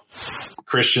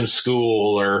 Christian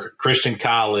school or Christian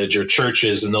college or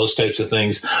churches and those types of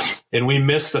things. And we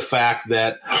miss the fact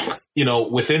that,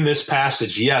 within this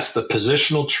passage, yes, the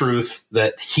positional truth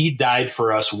that he died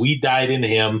for us, we died in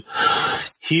him.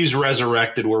 He's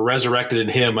resurrected. We're resurrected in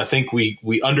him. I think we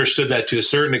understood that to a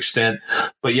certain extent,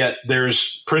 but yet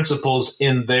there's principles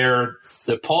in there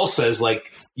that Paul says,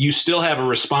 like, you still have a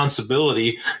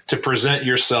responsibility to present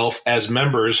yourself as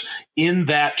members in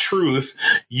that truth.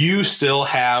 You still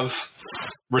have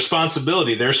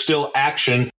responsibility. There's still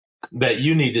action that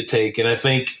you need to take. And I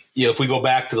think, if we go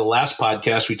back to the last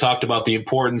podcast, we talked about the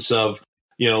importance of,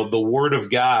 the Word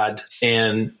of God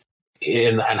and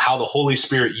how the Holy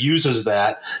Spirit uses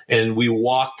that. And we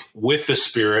walk with the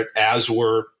Spirit as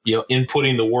we're,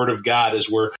 inputting the Word of God, as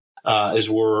we're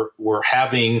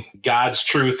having God's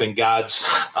truth and God's,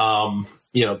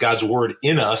 God's Word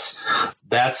in us.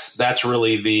 That's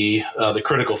really the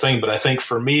critical thing. But I think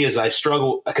for me, as I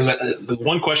struggle, because the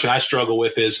one question I struggle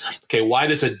with is, okay, why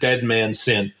does a dead man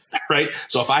sin? Right.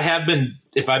 So if I've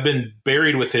been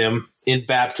buried with him in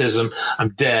baptism, I'm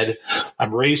dead,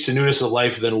 I'm raised to newness of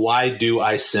life, then why do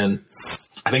I sin?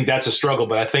 I think that's a struggle,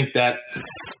 but I think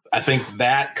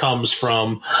that comes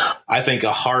from,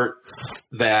 a heart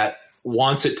that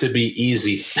wants it to be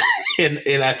easy.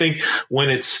 And I think when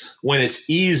it's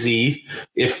easy,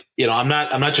 if, I'm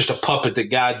not just a puppet that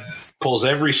God pulls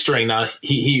every string. Now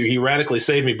he radically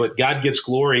saved me, but God gets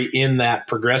glory in that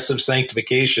progressive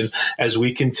sanctification as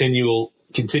we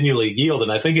continually yield.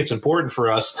 And I think it's important for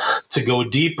us to go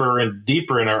deeper and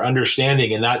deeper in our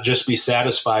understanding and not just be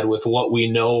satisfied with what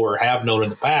we know or have known in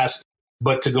the past,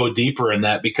 but to go deeper in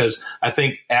that, because I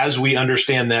think as we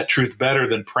understand that truth better,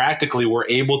 then practically we're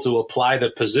able to apply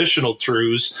the positional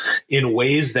truths in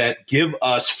ways that give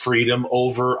us freedom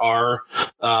over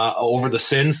over the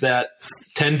sins that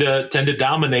tend to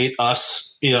dominate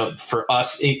us, for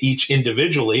us each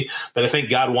individually, that I think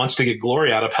God wants to get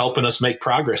glory out of, helping us make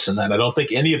progress in that. I don't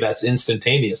think any of that's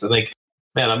instantaneous. I think,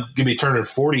 man, I'm going to be turning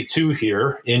 42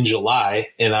 here in July.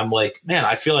 And I'm like, man,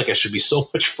 I feel like I should be so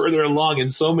much further along in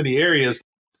so many areas.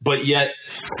 But yet,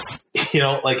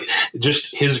 like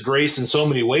just his grace in so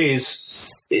many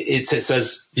ways, it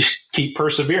says, keep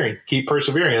persevering.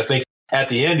 I think at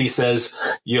the end, he says,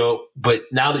 but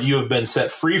now that you have been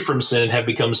set free from sin and have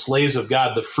become slaves of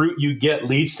God, the fruit you get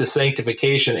leads to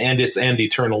sanctification and its end,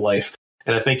 eternal life.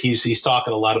 And I think he's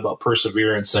talking a lot about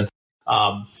perseverance. And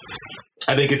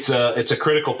I think it's a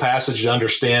critical passage to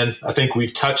understand. I think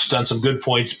we've touched on some good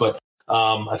points, but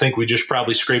I think we just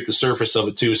probably scraped the surface of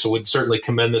it too. So we'd certainly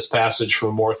commend this passage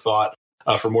for more thought,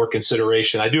 for more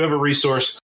consideration. I do have a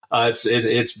resource.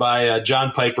 It's by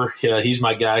John Piper. He's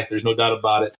my guy. There's no doubt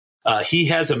about it. He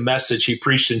has a message he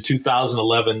preached in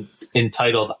 2011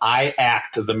 entitled, I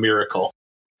Act the Miracle.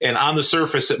 And on the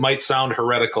surface, it might sound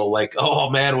heretical, like,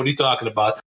 oh man, what are you talking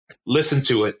about? Listen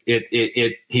to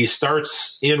it. He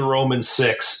starts in Romans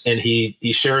 6 and he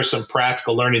shares some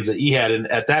practical learnings that he had. And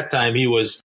at that time, he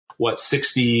was mid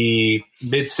 60s,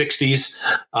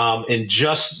 and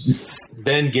just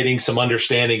then getting some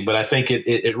understanding. But I think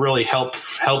it really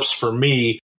helps for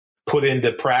me put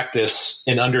into practice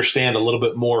and understand a little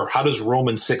bit more. How does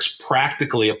Romans 6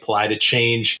 practically apply to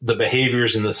change the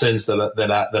behaviors and the sins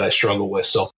that I struggle with?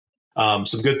 So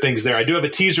some good things there. I do have a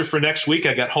teaser for next week.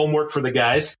 I got homework for the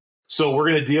guys. So we're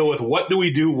going to deal with what do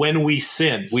we do when we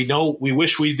sin? We know we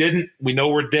wish we didn't. We know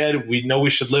we're dead. We know we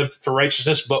should live for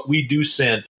righteousness, but we do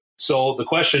sin. So the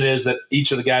question is that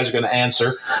each of the guys are going to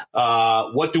answer,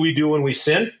 what do we do when we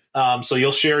sin? So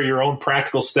you'll share your own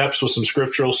practical steps with some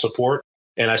scriptural support.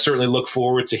 And I certainly look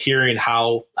forward to hearing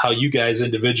how you guys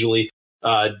individually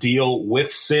deal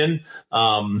with sin.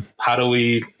 How do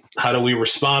we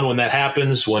respond when that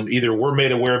happens, when either we're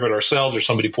made aware of it ourselves or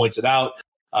somebody points it out?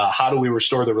 How do we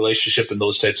restore the relationship and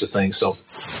those types of things? So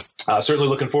certainly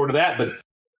looking forward to that. But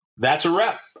that's a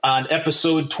wrap on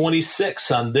episode 26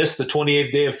 on this, the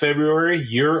 28th day of February,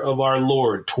 year of our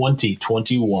Lord,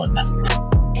 2021.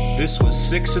 This was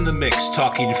Six in the Mix,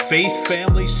 talking faith,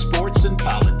 family, sports, and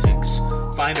politics.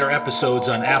 Find our episodes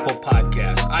on Apple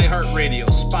Podcasts, iHeartRadio,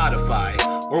 Spotify,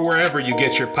 or wherever you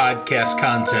get your podcast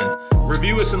content.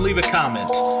 Review us and leave a comment.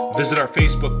 Visit our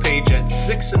Facebook page at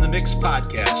Six in the Mix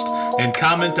Podcast and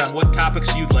comment on what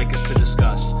topics you'd like us to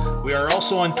discuss. We are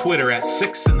also on Twitter at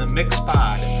Six in the Mix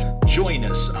Pod. Join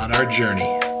us on our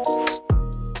journey.